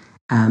things,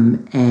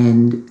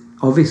 and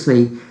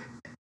obviously,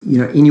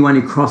 anyone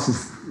who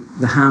crosses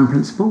the harm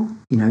principle,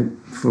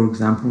 for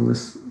example,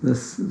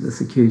 this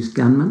accused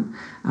gunman,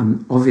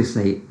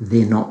 obviously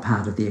they're not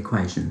part of the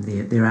equation.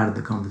 They're out of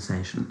the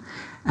conversation.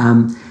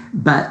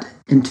 But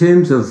in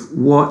terms of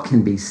what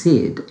can be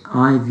said,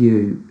 I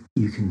view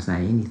you can say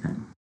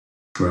anything.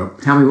 Well,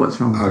 tell me what's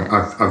wrong with that.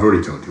 I've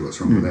already told you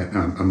what's wrong with that.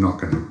 I'm not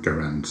going to go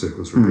around in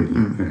circles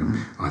repeating it.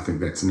 I think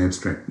that's an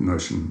abstract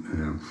notion,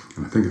 and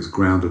I think it's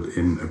grounded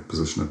in a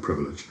position of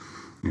privilege.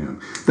 Yeah.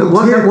 But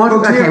what if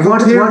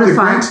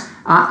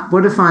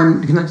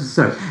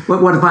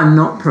I'm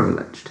not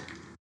privileged?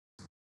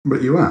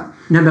 But you are.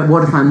 No, but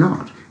what if I'm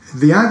not?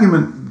 The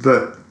argument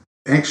that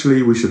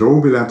actually we should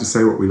all be allowed to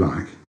say what we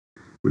like,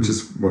 which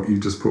is what you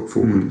just put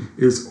forward,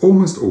 is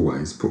almost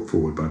always put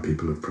forward by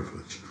people of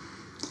privilege.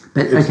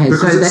 But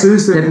because it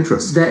serves their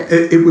interest.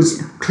 It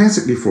was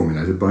classically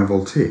formulated by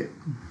Voltaire.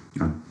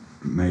 I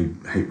may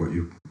hate what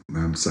you're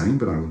saying,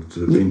 but I will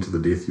defend to the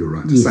death your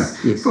right to say.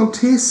 Yes.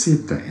 Voltaire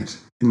said that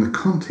in the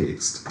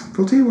context.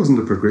 Voltaire wasn't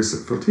a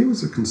progressive. Voltaire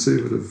was a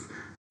conservative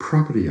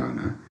property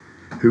owner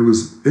who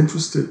was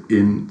interested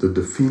in the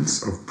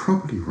defence of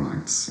property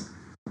rights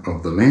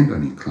of the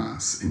landowning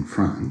class in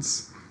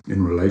France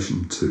in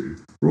relation to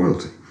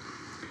royalty.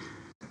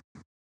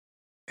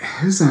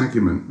 His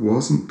argument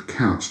wasn't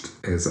couched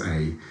as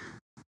a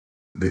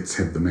let's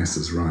have the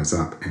masses rise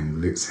up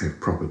and let's have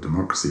proper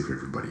democracy for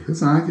everybody.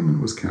 His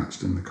argument was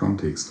couched in the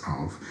context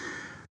of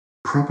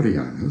property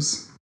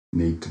owners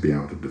need to be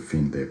able to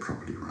defend their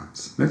property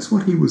rights. That's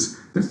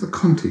the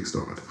context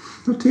of it.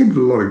 Voltaire did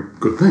a lot of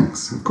good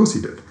things, of course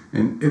he did.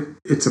 And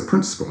it's a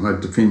principle, I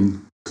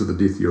defend to the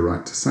death your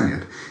right to say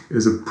it,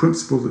 is a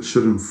principle that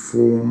should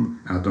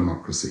inform our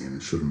democracy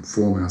and it should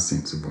inform our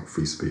sense of what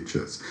free speech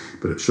is.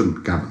 But it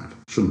shouldn't govern it,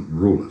 it shouldn't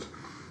rule it.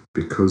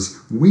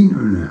 Because we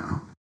know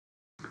now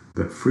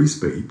that free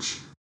speech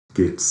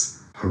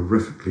gets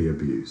horrifically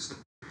abused.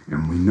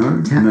 And we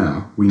know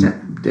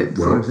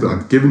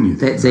I've given you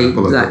the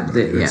example of that.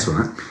 That's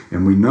right.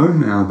 And we know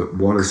now that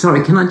what is...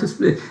 Sorry, can I just...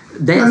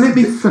 let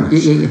me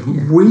finish.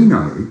 Yeah. We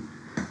know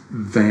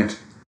that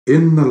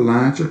in the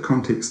larger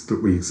context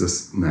that we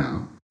exist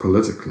now,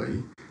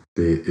 politically,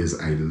 there is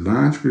a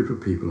large group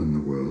of people in the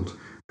world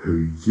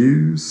who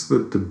use the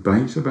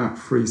debate about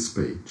free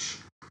speech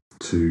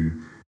to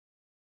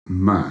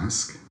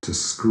mask, to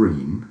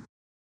screen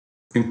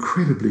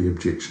incredibly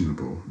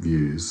objectionable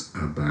views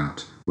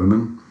about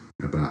women,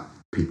 about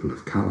people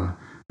of colour,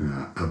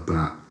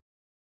 about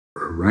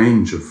a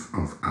range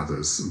of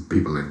others,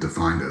 people they've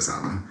defined as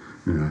other,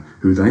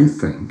 who they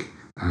think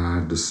are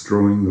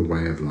destroying the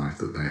way of life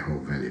that they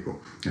hold valuable.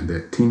 And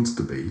that tends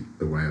to be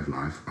the way of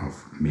life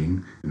of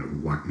men, and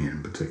of white men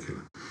in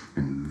particular.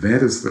 And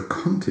that is the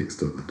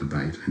context of the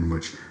debate in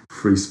which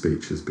free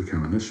speech has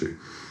become an issue.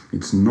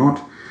 It's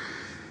not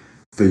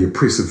the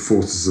oppressive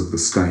forces of the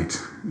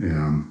state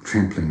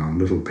trampling on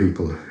little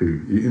people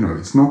who,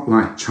 it's not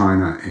like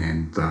China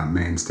and the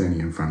man standing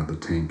in front of the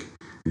tank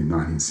in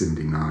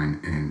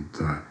 1979 and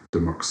the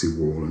democracy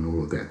wall and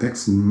all of that.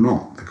 That's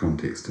not the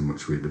context in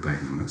which we're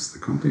debating this. The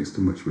context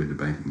in which we're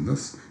debating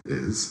this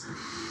is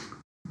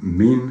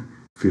men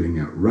feeling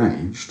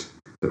outraged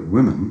that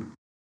women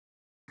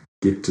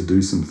get to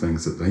do some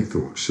things that they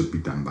thought should be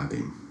done by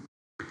them.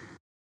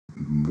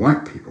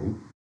 White people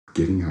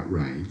getting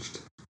outraged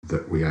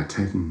that we are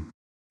taking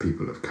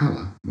people of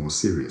colour more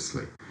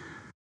seriously.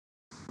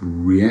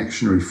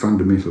 Reactionary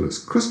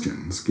fundamentalist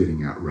Christians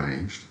getting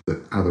outraged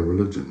that other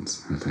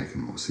religions are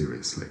taken more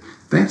seriously.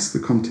 That's the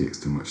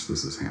context in which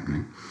this is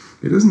happening.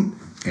 It isn't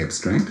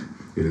abstract.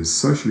 It is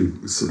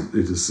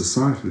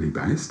societally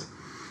based,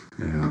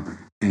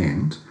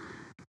 and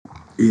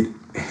it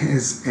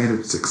has at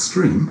its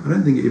extreme. I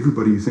don't think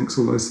everybody who thinks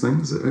all those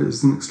things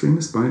is an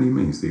extremist by any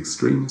means. The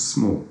extreme is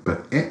small,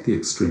 but at the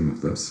extreme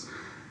of this,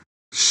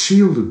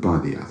 shielded by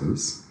the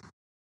others,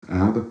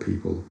 are the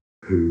people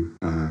who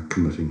are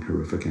committing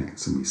horrific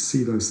acts. And we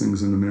see those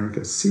things in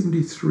America.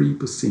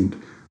 73%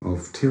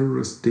 of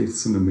terrorist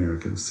deaths in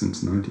America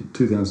since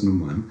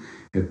 2001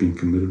 have been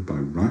committed by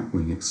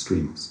right-wing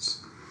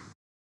extremists.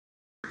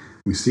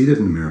 We see that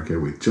in America.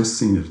 We've just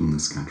seen it in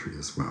this country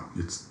as well.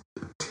 It's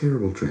a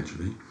terrible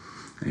tragedy.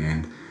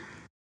 And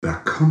the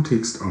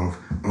context of,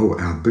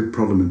 our big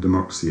problem in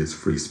democracy is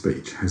free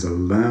speech, has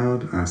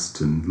allowed us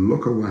to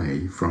look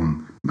away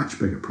from much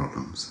bigger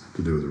problems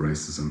to do with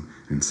racism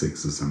and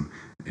sexism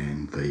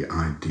and the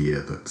idea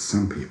that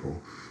some people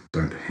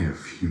don't have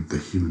the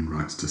human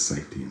rights to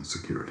safety and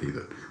security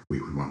that we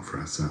would want for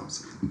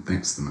ourselves.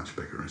 That's the much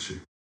bigger issue.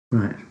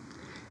 Right.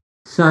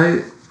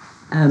 So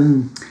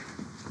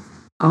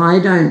I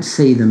don't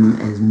see them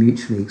as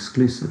mutually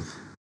exclusive.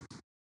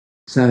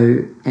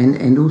 So,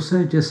 and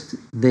also just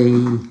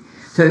again,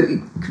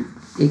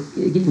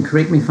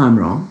 correct me if I'm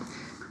wrong,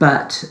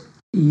 but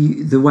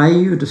the way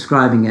you're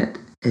describing it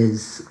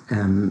is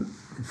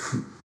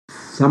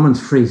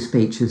someone's free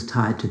speech is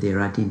tied to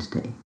their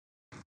identity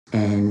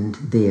and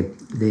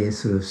their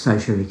sort of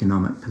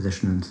socioeconomic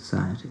position in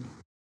society.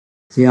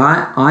 See,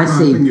 I see... I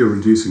think you're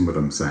reducing what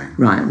I'm saying.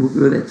 Right,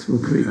 we'll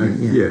correct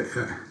me.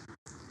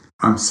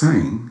 I'm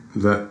saying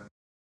that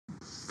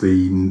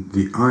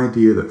the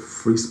idea that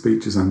free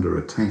speech is under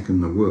attack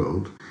in the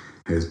world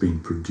has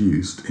been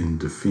produced in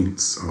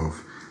defence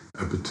of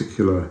a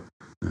particular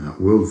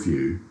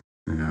worldview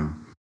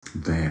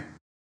that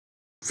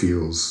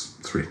feels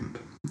threatened.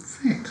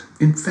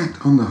 In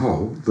fact, on the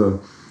whole, the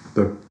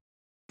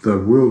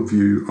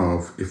worldview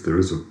of, if there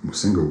is a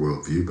single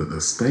worldview, but the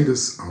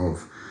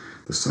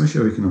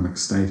socioeconomic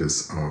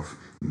status of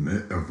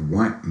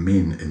white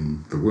men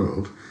in the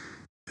world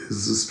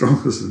is as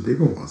strong as it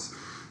ever was.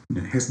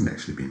 It hasn't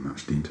actually been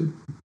much dented.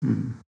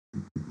 Mm.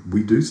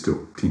 We do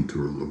still tend to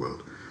rule the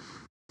world.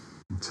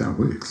 That's how it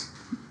works.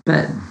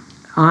 But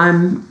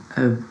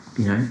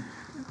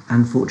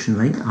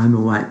unfortunately, I'm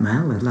a white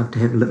male. I'd love to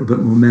have a little bit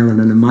more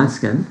melanin in my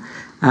skin.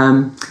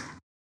 How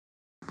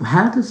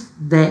does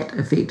that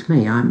affect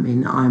me? I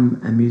mean, I'm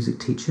a music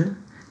teacher,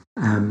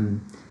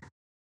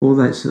 all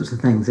those sorts of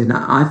things. And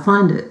I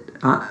find it,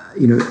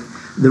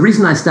 the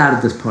reason I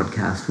started this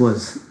podcast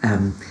was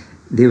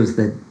there was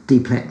the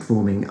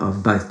deplatforming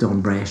of both Don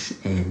Brash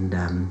and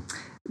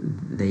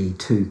the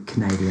two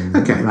Canadian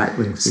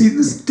right-wing... See,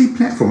 this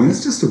deplatforming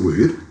is just a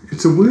word.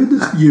 It's a word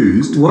that's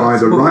used by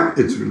the right...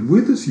 It's a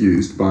word that's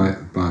used by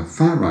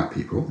far-right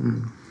people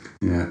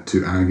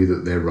to argue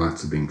that their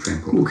rights are being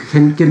trampled. Well,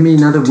 can you give me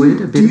another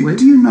word, a better word?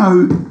 Do you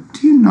know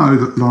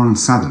that Lauren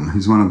Southern,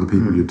 who's one of the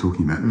people you're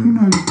talking about,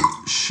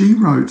 she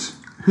wrote...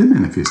 Her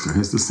manifesto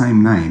has the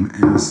same name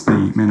as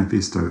the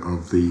manifesto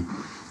of the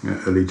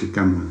alleged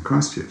gunman in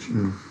Christchurch.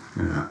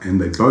 And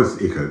they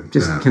both echo...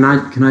 Can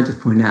I just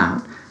point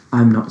out,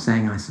 I'm not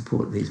saying I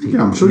support these people.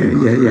 Yeah, I'm sure you're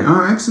not. Yeah.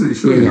 I'm absolutely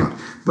sure you're not.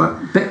 But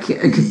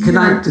can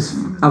I just...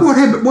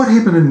 What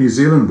happened in New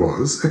Zealand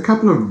was a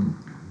couple of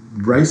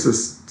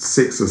racist,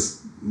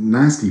 sexist,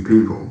 nasty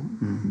people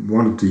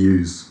wanted to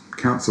use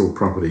council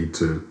property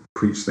to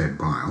preach their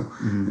bile,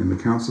 and the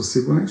council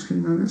said, well, actually,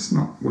 no, that's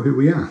not who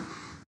we are.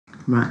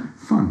 Right.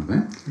 Fine with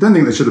that. Don't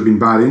think they should have been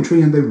barred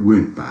entry, and they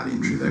weren't barred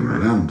entry. They were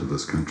allowed into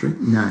this country.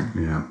 No.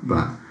 Yeah,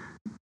 but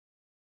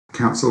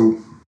council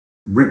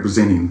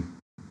representing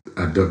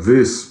a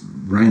diverse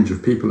range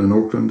of people in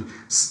Auckland,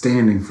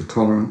 standing for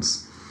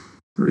tolerance,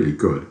 really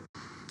good.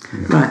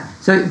 Yeah. Right.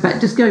 So, but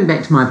just going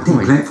back to my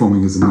point,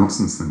 platforming is a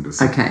nonsense thing to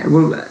say. Okay.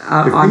 Well,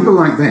 if people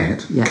like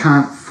that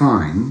can't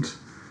find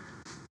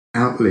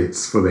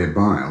outlets for their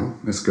bile,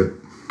 that's good.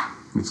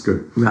 It's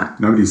good. Right.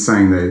 Nobody's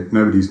saying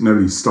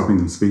nobody's stopping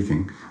them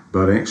speaking,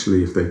 but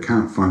actually, if they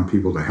can't find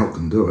people to help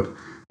them do it,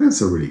 that's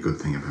a really good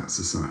thing about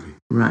society.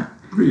 Right.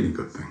 Really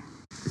good thing.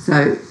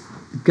 So,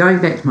 going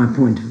back to my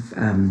point of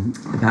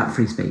about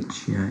free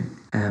speech,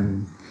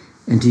 and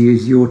to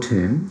use your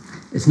term,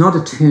 it's not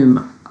a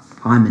term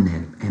I'm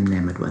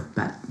enamoured with,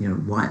 but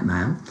white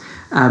male.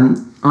 I'm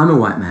a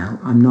white male.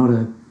 I'm not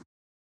a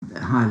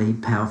highly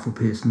powerful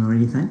person or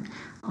anything.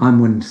 I'm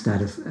wanting to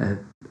start a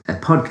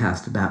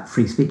podcast about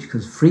free speech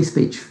because free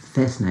speech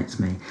fascinates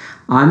me.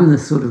 I'm the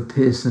sort of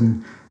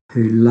person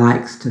who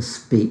likes to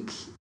speak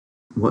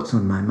what's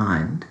on my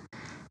mind,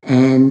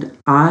 and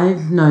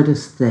I've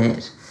noticed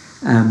that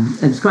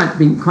it's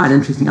been quite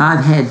interesting.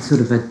 I've had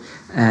sort of an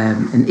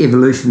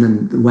evolution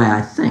in the way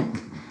I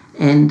think,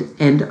 and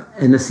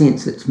in a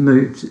sense it's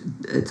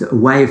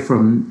away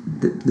from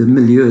the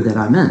milieu that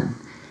I'm in,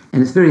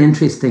 and it's very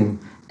interesting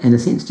in a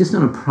sense just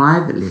on a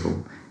private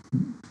level.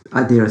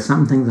 There are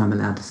some things I'm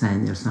allowed to say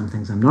and there are some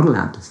things I'm not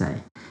allowed to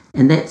say.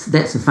 And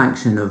that's a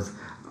function of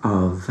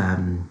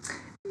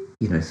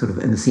sort of,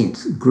 in a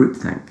sense,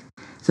 groupthink.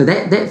 So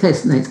that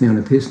fascinates me on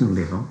a personal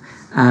level.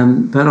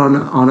 But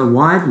on a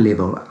wider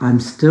level, I'm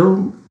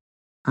still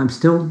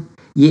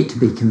yet to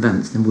be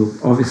convinced, and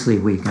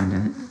we're going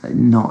to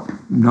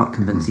not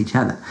convince each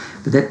other.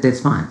 But that's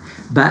fine.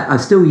 But I'm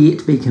still yet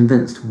to be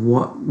convinced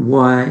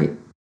why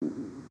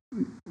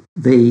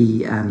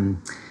the...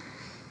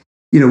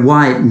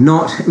 why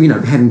not,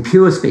 having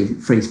pure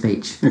free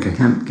speach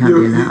can't be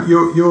allowed.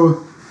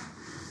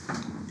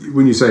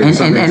 When you say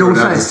something you're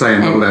allowed to say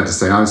and not allowed to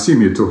say, I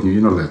assume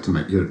you're not allowed to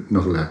make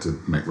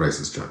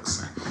racist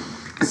jokes.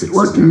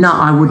 No,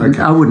 I wouldn't.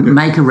 Okay. I wouldn't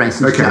make a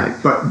racist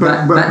joke. But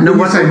when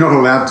you say not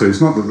allowed to,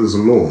 it's not that there's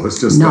a law. It's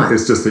just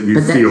that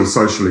you feel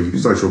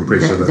social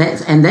pressure.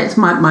 That's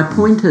my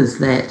point is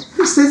that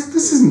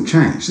this isn't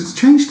changed. It's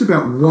changed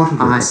about what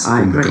it is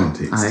in the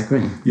context. I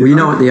agree. Do you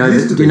know what the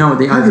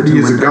 100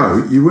 years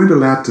ago, you weren't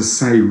allowed to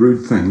say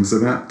rude things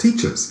about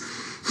teachers.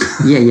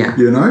 Yeah.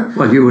 You know?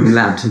 Well, you weren't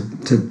allowed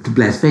to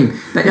blaspheme.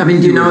 But, I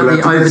mean, do you know what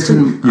the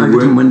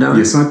Overton window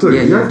is? Yes, I do.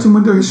 The Overton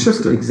window has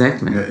shifted.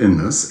 Exactly. In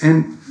this.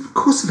 And, of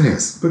course it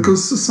has,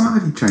 because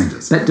society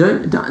changes. But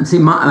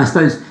I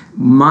suppose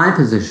my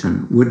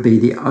position would be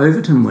the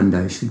Overton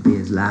window should be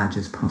as large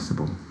as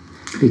possible.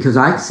 Because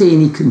I see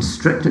any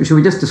constriction. Shall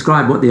we just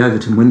describe what the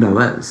Overton window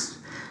is?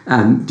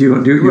 Do you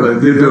want to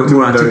do it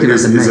more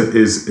articulate than me?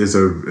 Is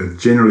a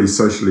generally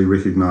socially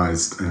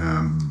recognised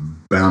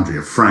boundary,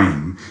 a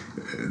frame,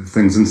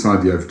 things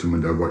inside the Overton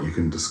window, what you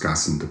can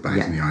discuss and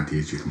debate, and the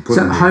ideas you can put.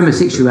 So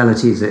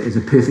homosexuality is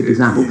a perfect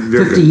example.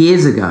 50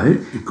 years ago,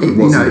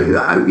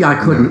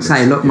 I couldn't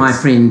say, look, my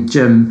friend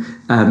Jim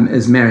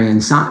is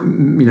marrying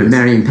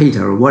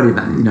Peter or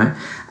whatever,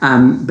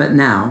 but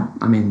now,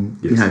 I mean,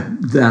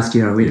 last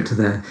year I went to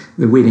the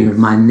wedding of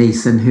my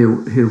niece and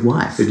her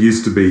wife. It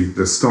used to be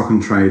the stock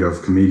and trade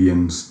of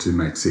comedians to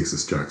make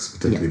sexist jokes,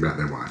 particularly about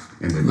their wife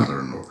and their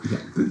mother-in-law.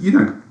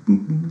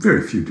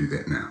 Very few do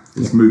that now.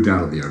 It's moved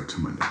out of the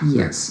Overton window.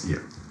 Yes.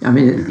 I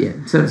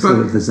mean, sort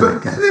of the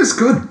zeitgeist. But that's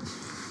good.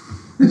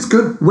 It's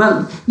good.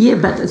 Well,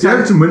 but... The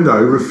Overton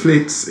window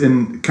reflects,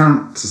 in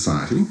current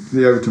society,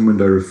 the Overton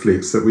window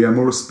reflects that we are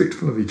more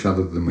respectful of each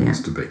other than we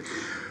used to be.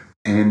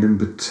 And in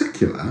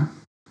particular,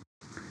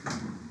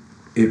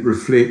 it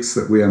reflects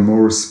that we are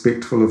more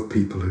respectful of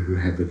people who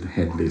have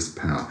had less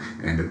power.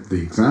 And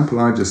the example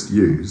I just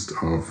used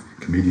of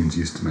comedians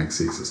used to make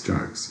sexist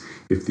jokes,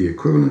 if the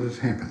equivalent had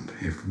happened,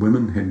 if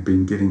women had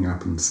been getting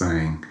up and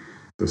saying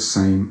the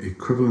same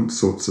equivalent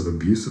sorts of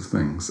abusive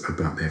things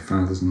about their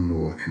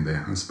fathers-in-law and their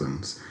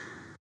husbands,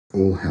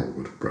 all hell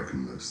would have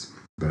broken loose.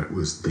 But it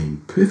was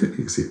deemed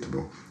perfectly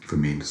acceptable for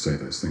men to say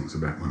those things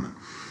about women.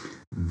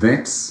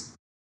 That's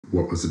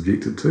what was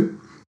objected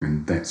to,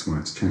 and that's why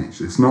it's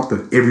changed. It's not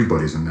that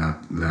everybody's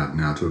allowed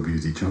now to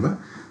abuse each other.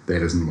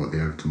 That isn't what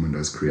the Overton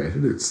window's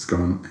created. It's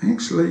gone,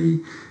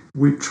 actually,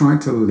 we've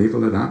tried to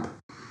level it up.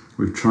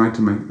 We've tried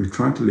to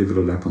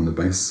level it up on the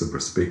basis of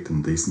respect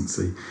and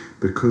decency,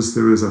 because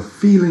there is a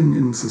feeling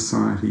in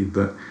society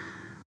that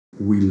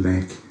we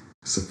lack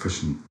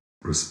sufficient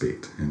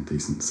respect and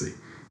decency.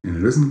 And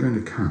it isn't going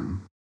to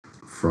come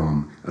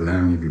from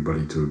allowing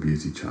everybody to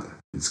abuse each other.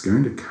 It's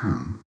going to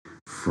come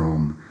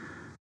from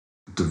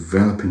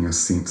developing a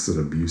sense that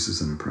abuse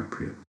is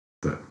inappropriate,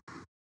 that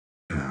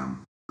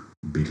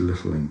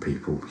belittling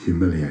people,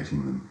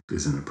 humiliating them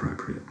is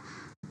inappropriate.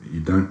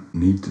 You don't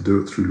need to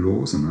do it through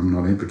laws, and I'm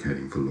not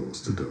advocating for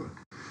laws to do it.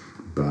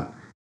 But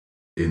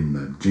in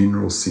the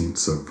general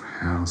sense of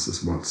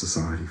what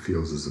society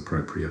feels is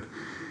appropriate,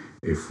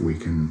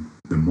 the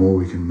more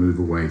we can move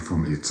away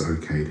from it's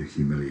okay to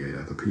humiliate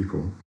other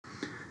people,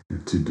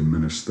 to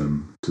diminish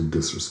them, to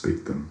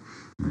disrespect them,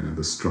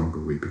 the stronger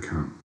we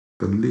become.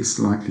 The less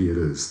likely it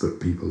is that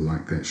people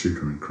like that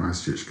shooter in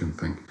Christchurch can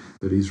think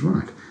that he's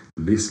right.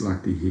 The less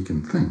likely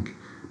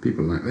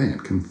people like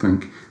that can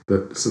think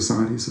that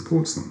society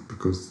supports them,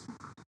 because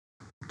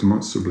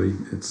demonstrably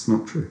it's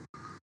not true.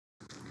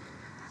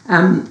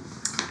 I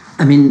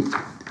mean,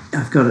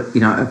 I've got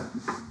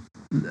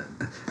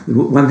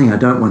one thing I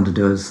don't want to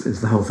do is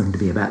the whole thing to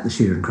be about the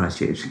shooter in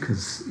Christchurch,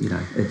 because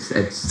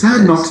it's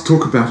hard not to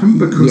talk about him,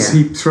 because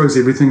he throws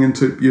everything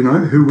into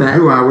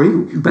who are we,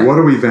 what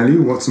do we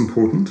value, what's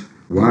important,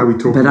 why are we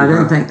talking about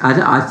it?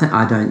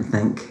 I don't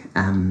think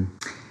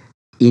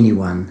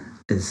anyone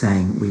is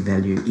saying we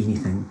value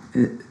anything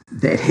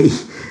that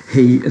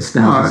he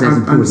espouses as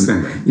important. I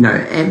understand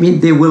that. I mean,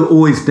 there will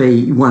always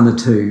be one or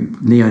two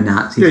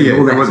neo-Nazis.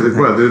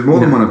 Well, there's more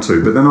than one or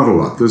two, but they're not a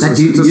lot. It's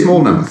a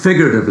small number.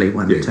 Figuratively,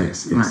 one or two.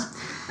 Yes. Right.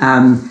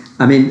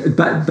 I mean,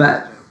 but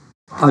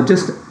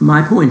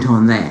my point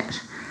on that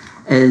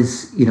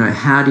is,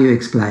 how do you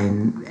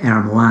explain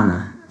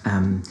Aramoana?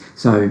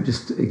 So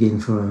just again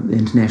for the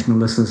international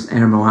listeners,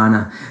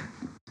 Aramoana,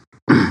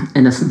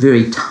 in a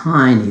very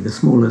tiny, the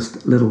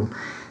smallest little,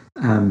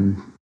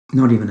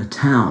 not even a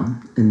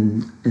town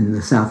in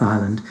the South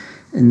Island,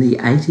 in the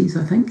 80s,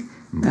 I think.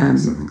 I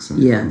think so.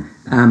 Yeah.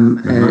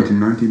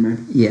 1990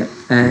 maybe? Yeah.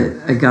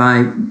 A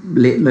guy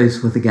let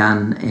loose with a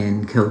gun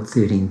and killed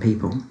 13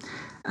 people.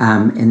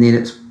 And then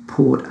it's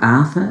Port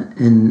Arthur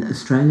in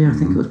Australia, I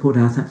think it was Port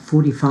Arthur,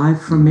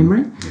 45 from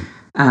memory. Yeah.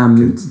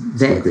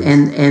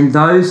 And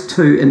those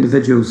two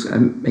individuals,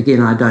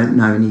 again, I don't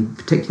know any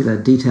particular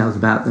details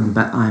about them,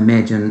 but I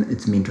imagine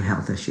it's a mental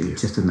health issue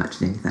just as much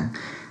as anything.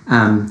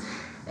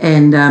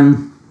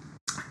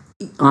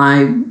 I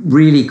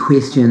really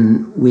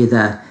question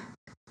whether,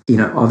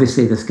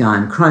 obviously this guy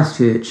in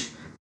Christchurch,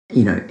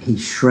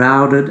 he's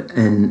shrouded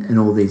in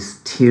all these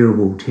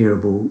terrible,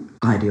 terrible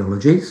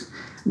ideologies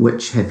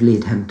which have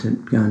led him to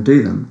go and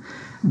do them.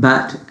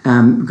 But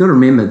we've got to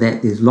remember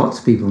that there's lots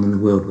of people in the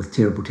world with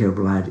terrible,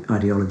 terrible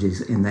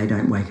ideologies, and they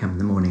don't wake up in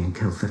the morning and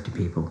kill 50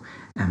 people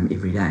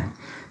every day.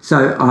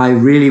 So I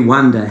really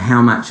wonder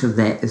how much of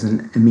that is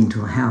a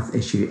mental health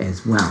issue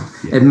as well.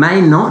 Yeah. It may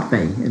not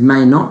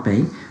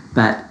be,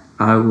 but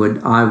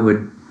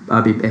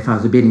I'd be, if I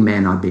was a betting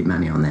man, I'd bet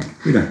money on that.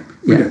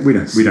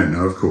 We don't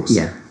know, of course.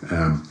 Yeah.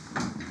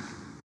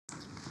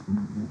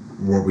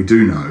 What we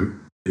do know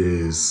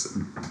is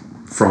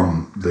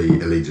from the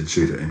alleged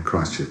shooter in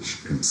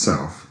Christchurch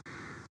himself,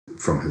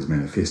 from his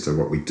manifesto,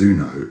 what we do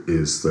know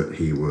is that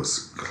he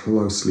was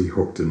closely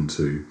hooked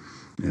into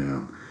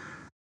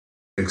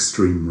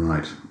extreme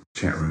right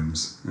chat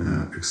rooms,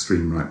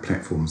 extreme right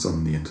platforms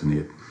on the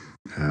internet,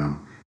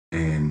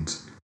 and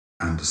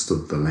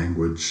understood the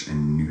language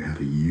and knew how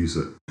to use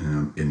it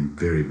in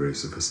very, very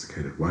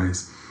sophisticated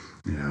ways.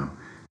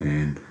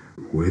 And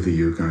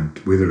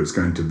whether it's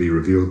going to be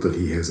revealed that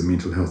he has a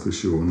mental health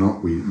issue or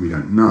not, we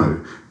don't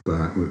know.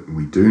 But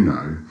we do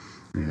know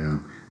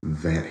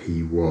that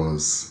he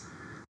was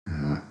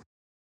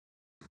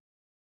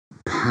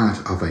part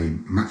of a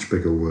much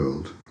bigger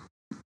world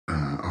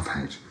of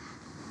hate.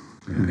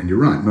 And you're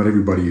right, not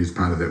everybody who's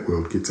part of that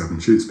world gets up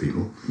and shoots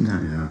people.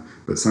 No.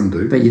 But some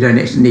do. But you don't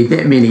actually need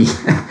that many.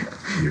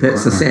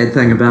 That's the sad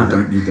thing about it.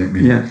 You don't need that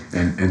many. Yeah.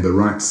 And the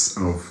rights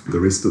of the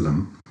rest of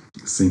them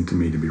seem to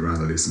me to be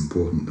rather less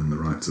important than the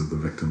rights of the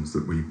victims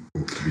that we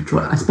ought to be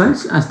trying to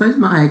protect. I suppose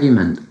my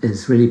argument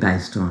is really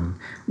based on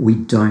we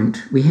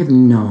have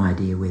no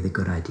idea where the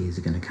good ideas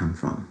are going to come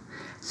from.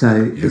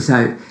 So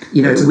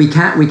we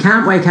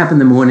can't wake up in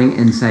the morning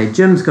and say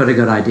Jim's got a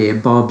good idea,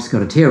 Bob's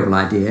got a terrible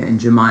idea, and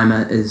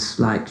Jemima is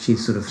like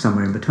she's sort of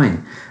somewhere in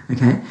between.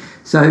 Okay,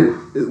 so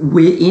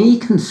where any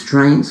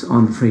constraints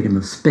on freedom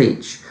of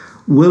speech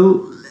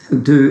will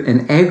do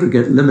an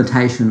aggregate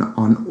limitation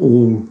on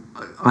all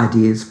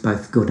ideas,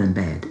 both good and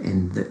bad,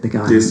 and the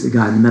guy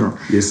in the middle.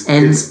 Yes,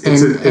 it's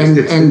an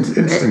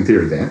interesting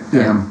theory there.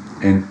 Yeah.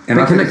 And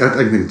I think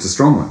it's a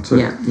strong one too.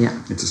 Yeah.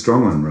 It's a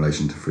strong one in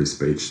relation to free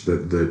speech.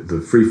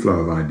 The free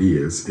flow of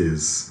ideas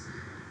is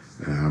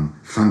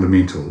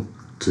fundamental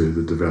to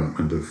the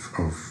development of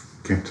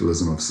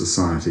capitalism, of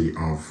society,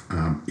 of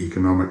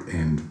economic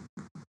and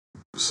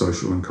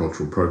social and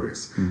cultural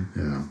progress.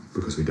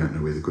 Because we don't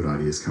know where the good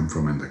ideas come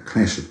from, and the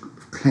clash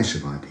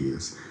of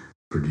ideas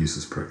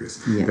produces progress.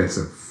 Yeah. That's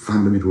a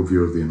fundamental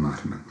view of the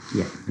Enlightenment.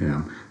 Yeah.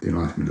 The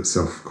Enlightenment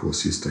itself, of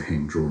course, used to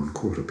hang, draw and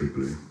quarter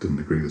people who didn't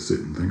agree with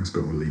certain things,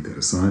 but we'll leave that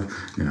aside.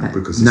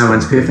 Because no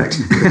one's perfect.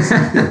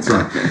 That's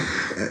right.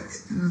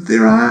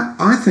 There are,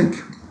 I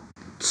think,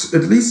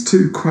 at least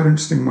two quite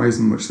interesting ways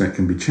in which that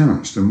can be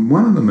challenged. And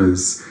one of them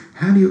is,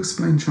 how do you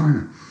explain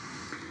China?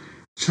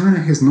 China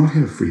has not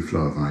had a free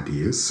flow of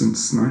ideas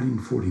since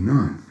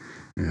 1949.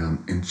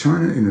 And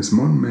China, in its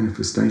modern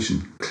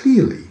manifestation,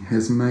 clearly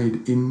has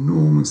made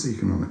enormous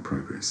economic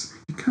progress.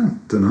 You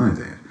can't deny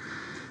that.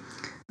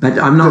 But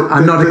I'm not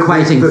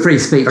equating free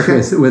speech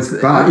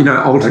with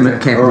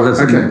ultimate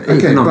capitalism.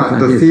 But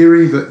the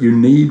theory that you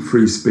need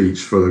free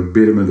speech for the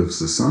betterment of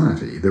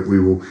society, that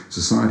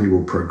society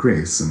will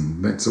progress,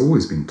 and that's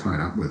always been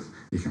tied up with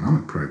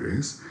economic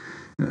progress.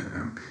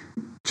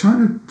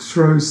 China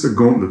throws the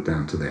gauntlet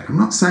down to that. I'm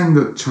not saying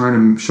that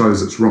China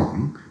shows it's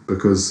wrong,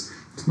 because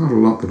it's not a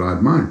lot that I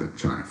admire about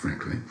China,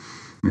 frankly,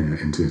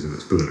 in terms of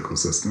its political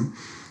system.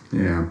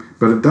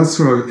 But it does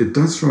throw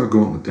a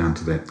gauntlet down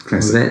to that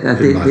classic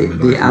Enlightenment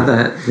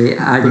argument. The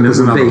argument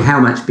would be, how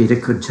much better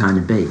could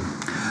China be?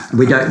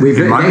 We've got no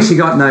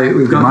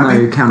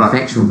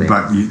counterfactual there.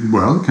 But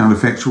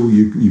counterfactual.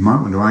 You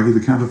might want to argue the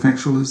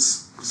counterfactual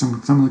is some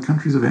of the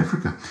countries of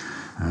Africa.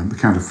 The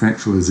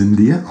counterfactual is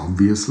India,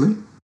 obviously,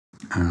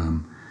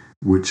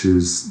 which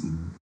is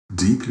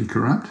deeply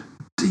corrupt.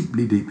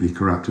 Deeply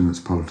corrupt in its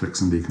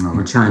politics and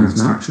economic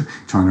structure.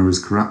 China is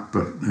corrupt,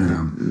 but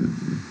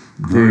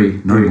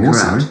very more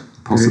corrupt. So.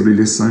 Possibly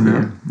less so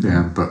now.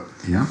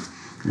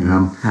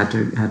 Hard to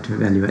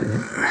evaluate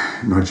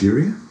that.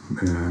 Nigeria,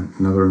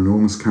 another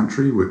enormous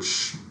country,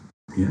 which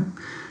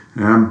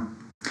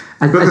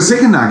but the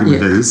second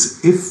argument is,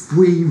 if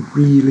we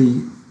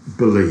really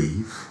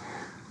believe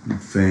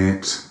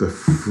that the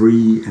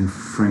free and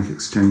frank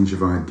exchange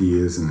of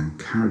ideas and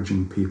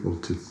encouraging people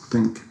to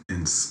think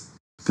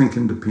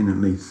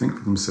independently, think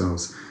for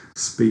themselves,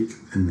 speak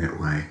in that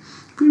way.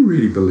 If we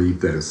really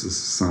believe that as a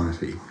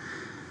society,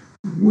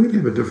 we'd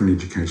have a different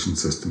education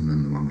system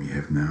than the one we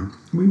have now.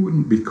 We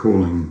wouldn't be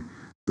calling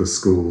the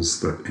schools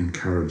that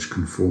encourage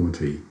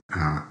conformity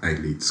our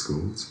elite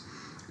schools.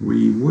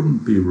 We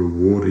wouldn't be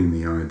rewarding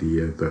the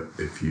idea that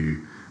if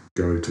you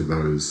go to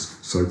those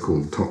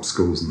so-called top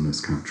schools in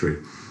this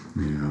country,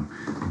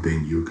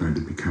 then you're going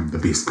to become the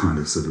best kind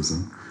of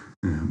citizen.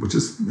 Which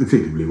is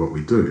effectively what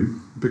we do,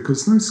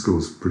 because those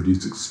schools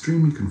produce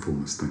extremely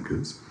conformist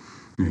thinkers.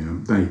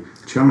 They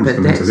challenge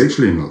them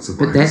intellectually in lots of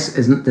ways.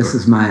 But this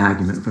is my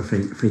argument for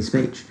free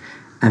speech.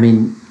 I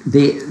mean,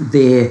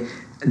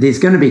 there's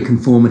going to be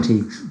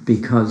conformity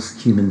because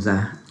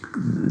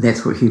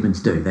that's what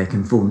humans do. They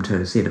conform to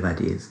a set of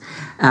ideas.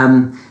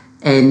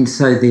 And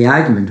so the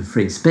argument of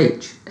free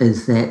speech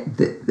is that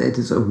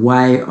is a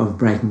way of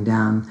breaking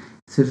down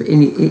sort of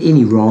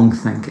any wrong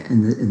think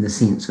in the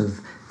sense of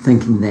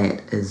thinking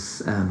that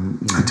is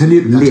I'll tell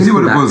you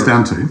what it boils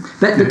down to.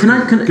 But let me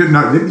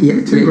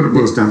tell you what it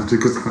boils down to,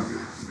 because I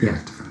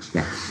have to finish.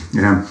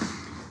 Yeah.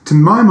 to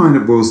my mind,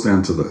 it boils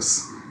down to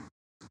this.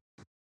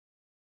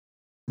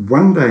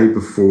 One day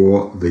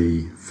before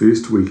the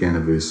first week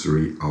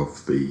anniversary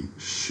of the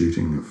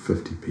shooting of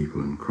 50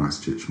 people in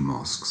Christchurch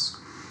mosques,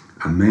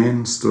 a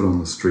man stood on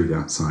the street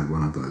outside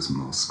one of those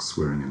mosques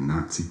wearing a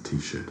Nazi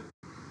t-shirt.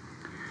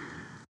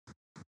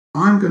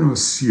 I'm going to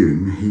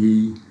assume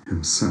he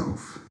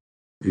himself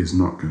is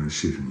not going to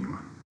shoot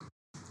anyone.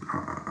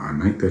 I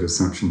make that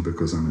assumption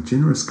because I'm a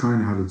generous,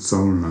 kind-hearted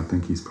soul, and I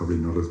think he's probably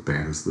not as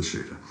bad as the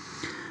shooter.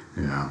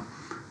 Yeah,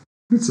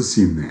 let's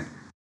assume that.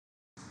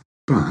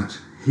 But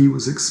he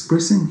was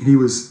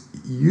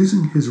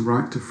using his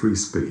right to free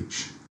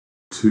speech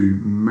to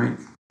make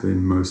the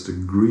most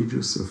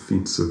egregious,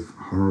 offensive,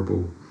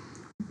 horrible,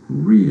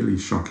 really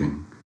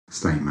shocking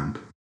statement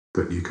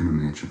that you can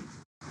imagine.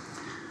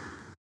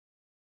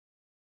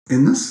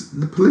 And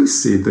the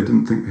police said they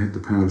didn't think they had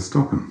the power to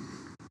stop him.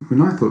 I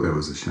mean, I thought that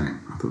was a shame.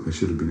 I thought they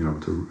should have been able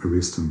to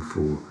arrest him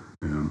for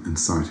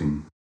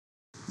inciting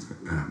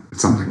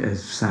something,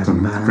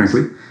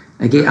 frankly.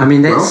 Again, I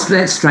mean,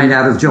 that's straight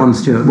out of John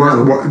Stuart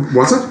Mill.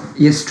 Was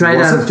it? Yeah, straight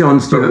out of John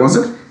Stuart. But was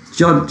it?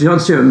 John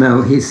Stuart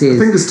Mill, he says... I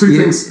think there's two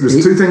things.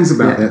 There's two things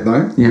about that,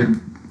 though. Yeah.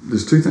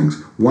 There's two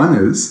things. One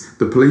is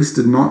the police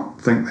did not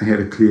think they had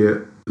a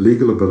clear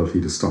legal ability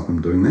to stop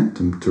him doing that,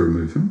 to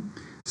remove him.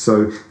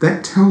 So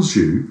that tells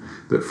you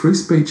that free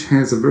speech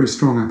has a very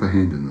strong upper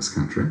hand in this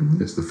country.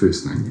 That's the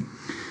first thing. Yeah.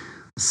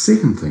 The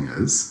second thing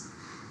is,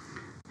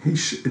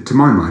 to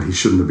my mind, he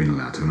shouldn't have been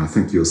allowed to, and I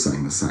think you're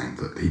saying the same,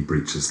 that he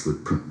breaches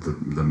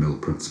the Mill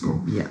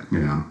principle,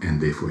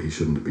 and therefore he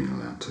shouldn't have been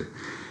allowed to.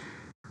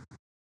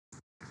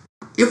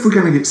 If we're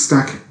going to get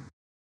stuck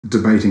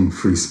debating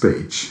free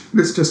speech,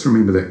 let's just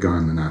remember that guy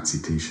in the Nazi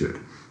t-shirt,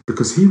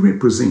 because he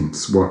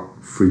represents what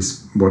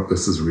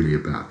this is really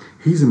about.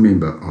 He's a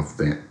member of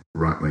that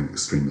right-wing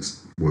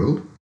extremist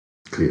world,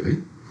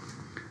 clearly.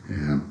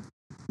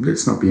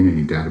 Let's not be in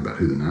any doubt about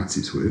who the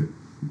Nazis were.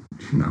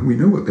 We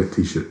know what that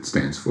t-shirt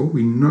stands for.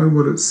 We know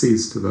what it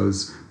says to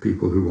those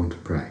people who want to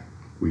pray.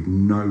 We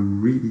know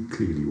really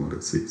clearly what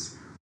it says.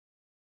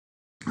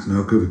 There's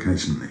no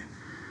equivocation there.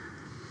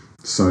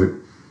 So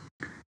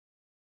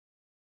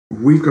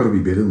we've got to be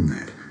better than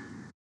that.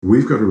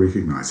 We've got to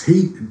recognise.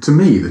 To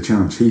me, the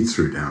challenge he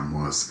threw down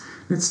was,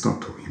 let's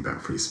stop talking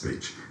about free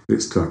speech.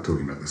 Let's start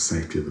talking about the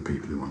safety of the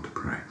people who want to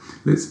pray.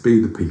 Let's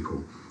be the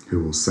people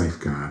who will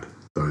safeguard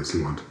those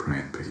who want to pray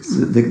in peace.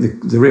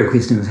 The real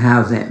question is, how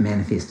is that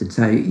manifested?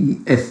 So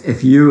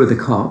if you were the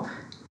cop,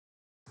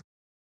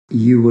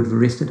 you would have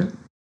arrested him?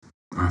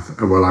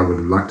 Well, I would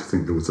have liked to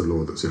think there was a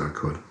law that said I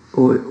could.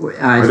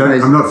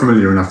 I'm not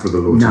familiar enough with the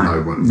law to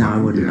know what. No, I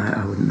wouldn't know.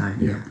 I wouldn't know.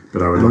 Yeah.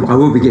 But I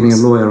will be getting a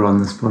lawyer on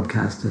this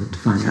podcast to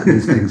find out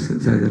these things, so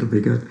that'll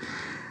be good.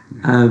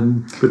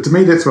 But to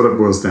me, that's what it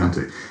boils down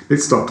to.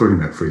 Let's stop talking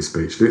about free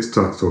speech. Let's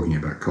start talking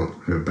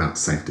about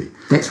safety.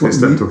 That's what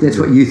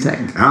you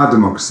think. Our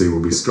democracy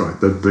will be strong.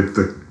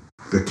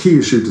 The key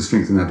issue to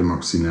strengthen our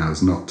democracy now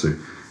is not to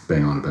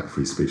bang on about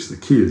free speech. The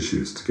key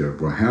issue is to go,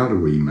 well, how do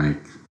we make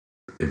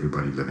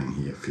everybody living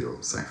here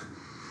feel safe?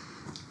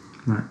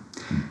 Right.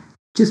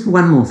 Just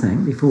one more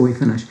thing before we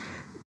finish.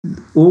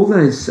 All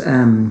those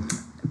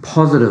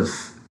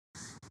positive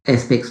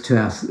aspects to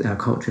our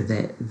culture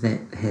that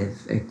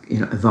have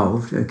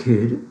evolved,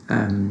 occurred,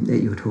 that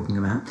you were talking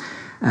about,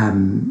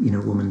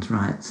 women's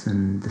rights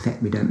and the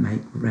fact we don't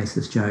make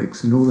racist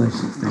jokes and all those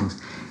sorts of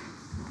things.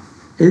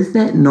 Is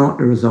that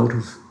not a result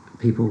of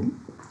people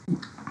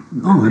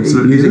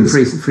using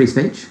free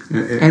speech?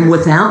 And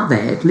without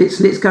that,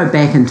 let's go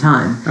back in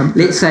time.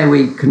 Let's say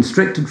we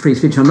constricted free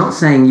speech. I'm not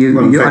saying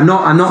I'm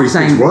not free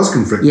saying speech was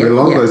constricted. Yeah, a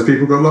lot of those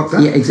people got locked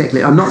up. Yeah,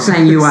 exactly. I'm not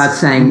saying you are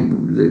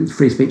saying that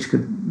free speech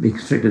could be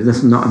constricted.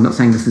 I'm not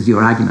saying this is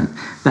your argument.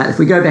 But if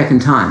we go back in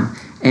time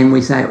and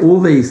we say all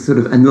these sort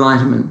of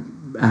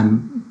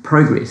Enlightenment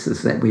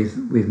progresses that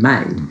we've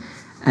made,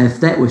 if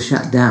that was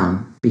shut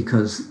down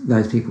because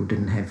those people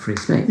didn't have free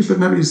speech. Yeah,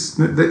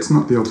 but that's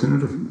not the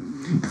alternative.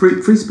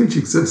 Free speech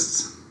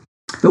exists.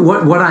 But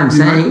what I'm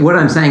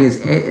saying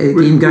is,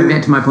 again, going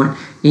back to my point,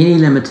 any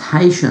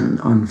limitation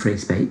on free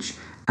speech,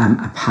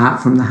 apart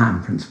from the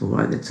harm principle,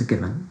 right, that's a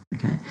given,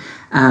 okay,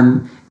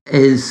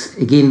 is,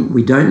 again,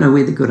 we don't know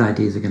where the good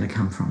ideas are going to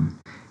come from,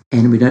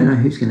 and we don't know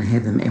who's going to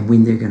have them and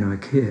when they're going to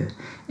occur.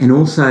 And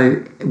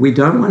also, we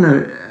don't want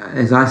to,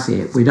 as I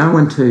see it, we don't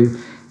want to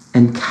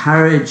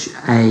encourage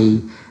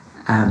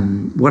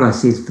what I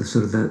see is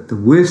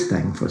the worst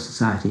thing for a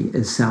society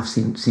is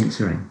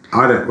self-censoring.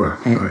 I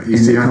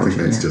think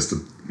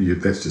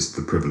that's just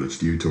the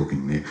privileged you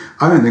talking there.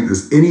 I don't think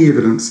there's any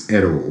evidence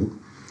at all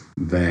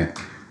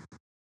that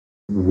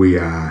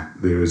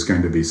there is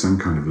going to be some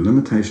kind of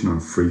limitation on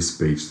free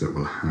speech that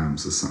will harm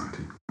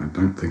society. I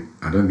don't think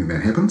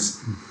that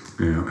happens,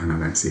 and I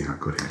don't see how it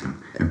could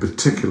happen, and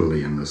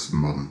particularly in this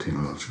modern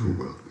technological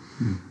world.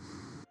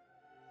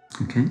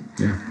 Okay.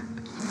 Yeah.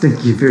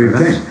 Thank you very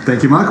much.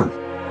 Thank you, Michael.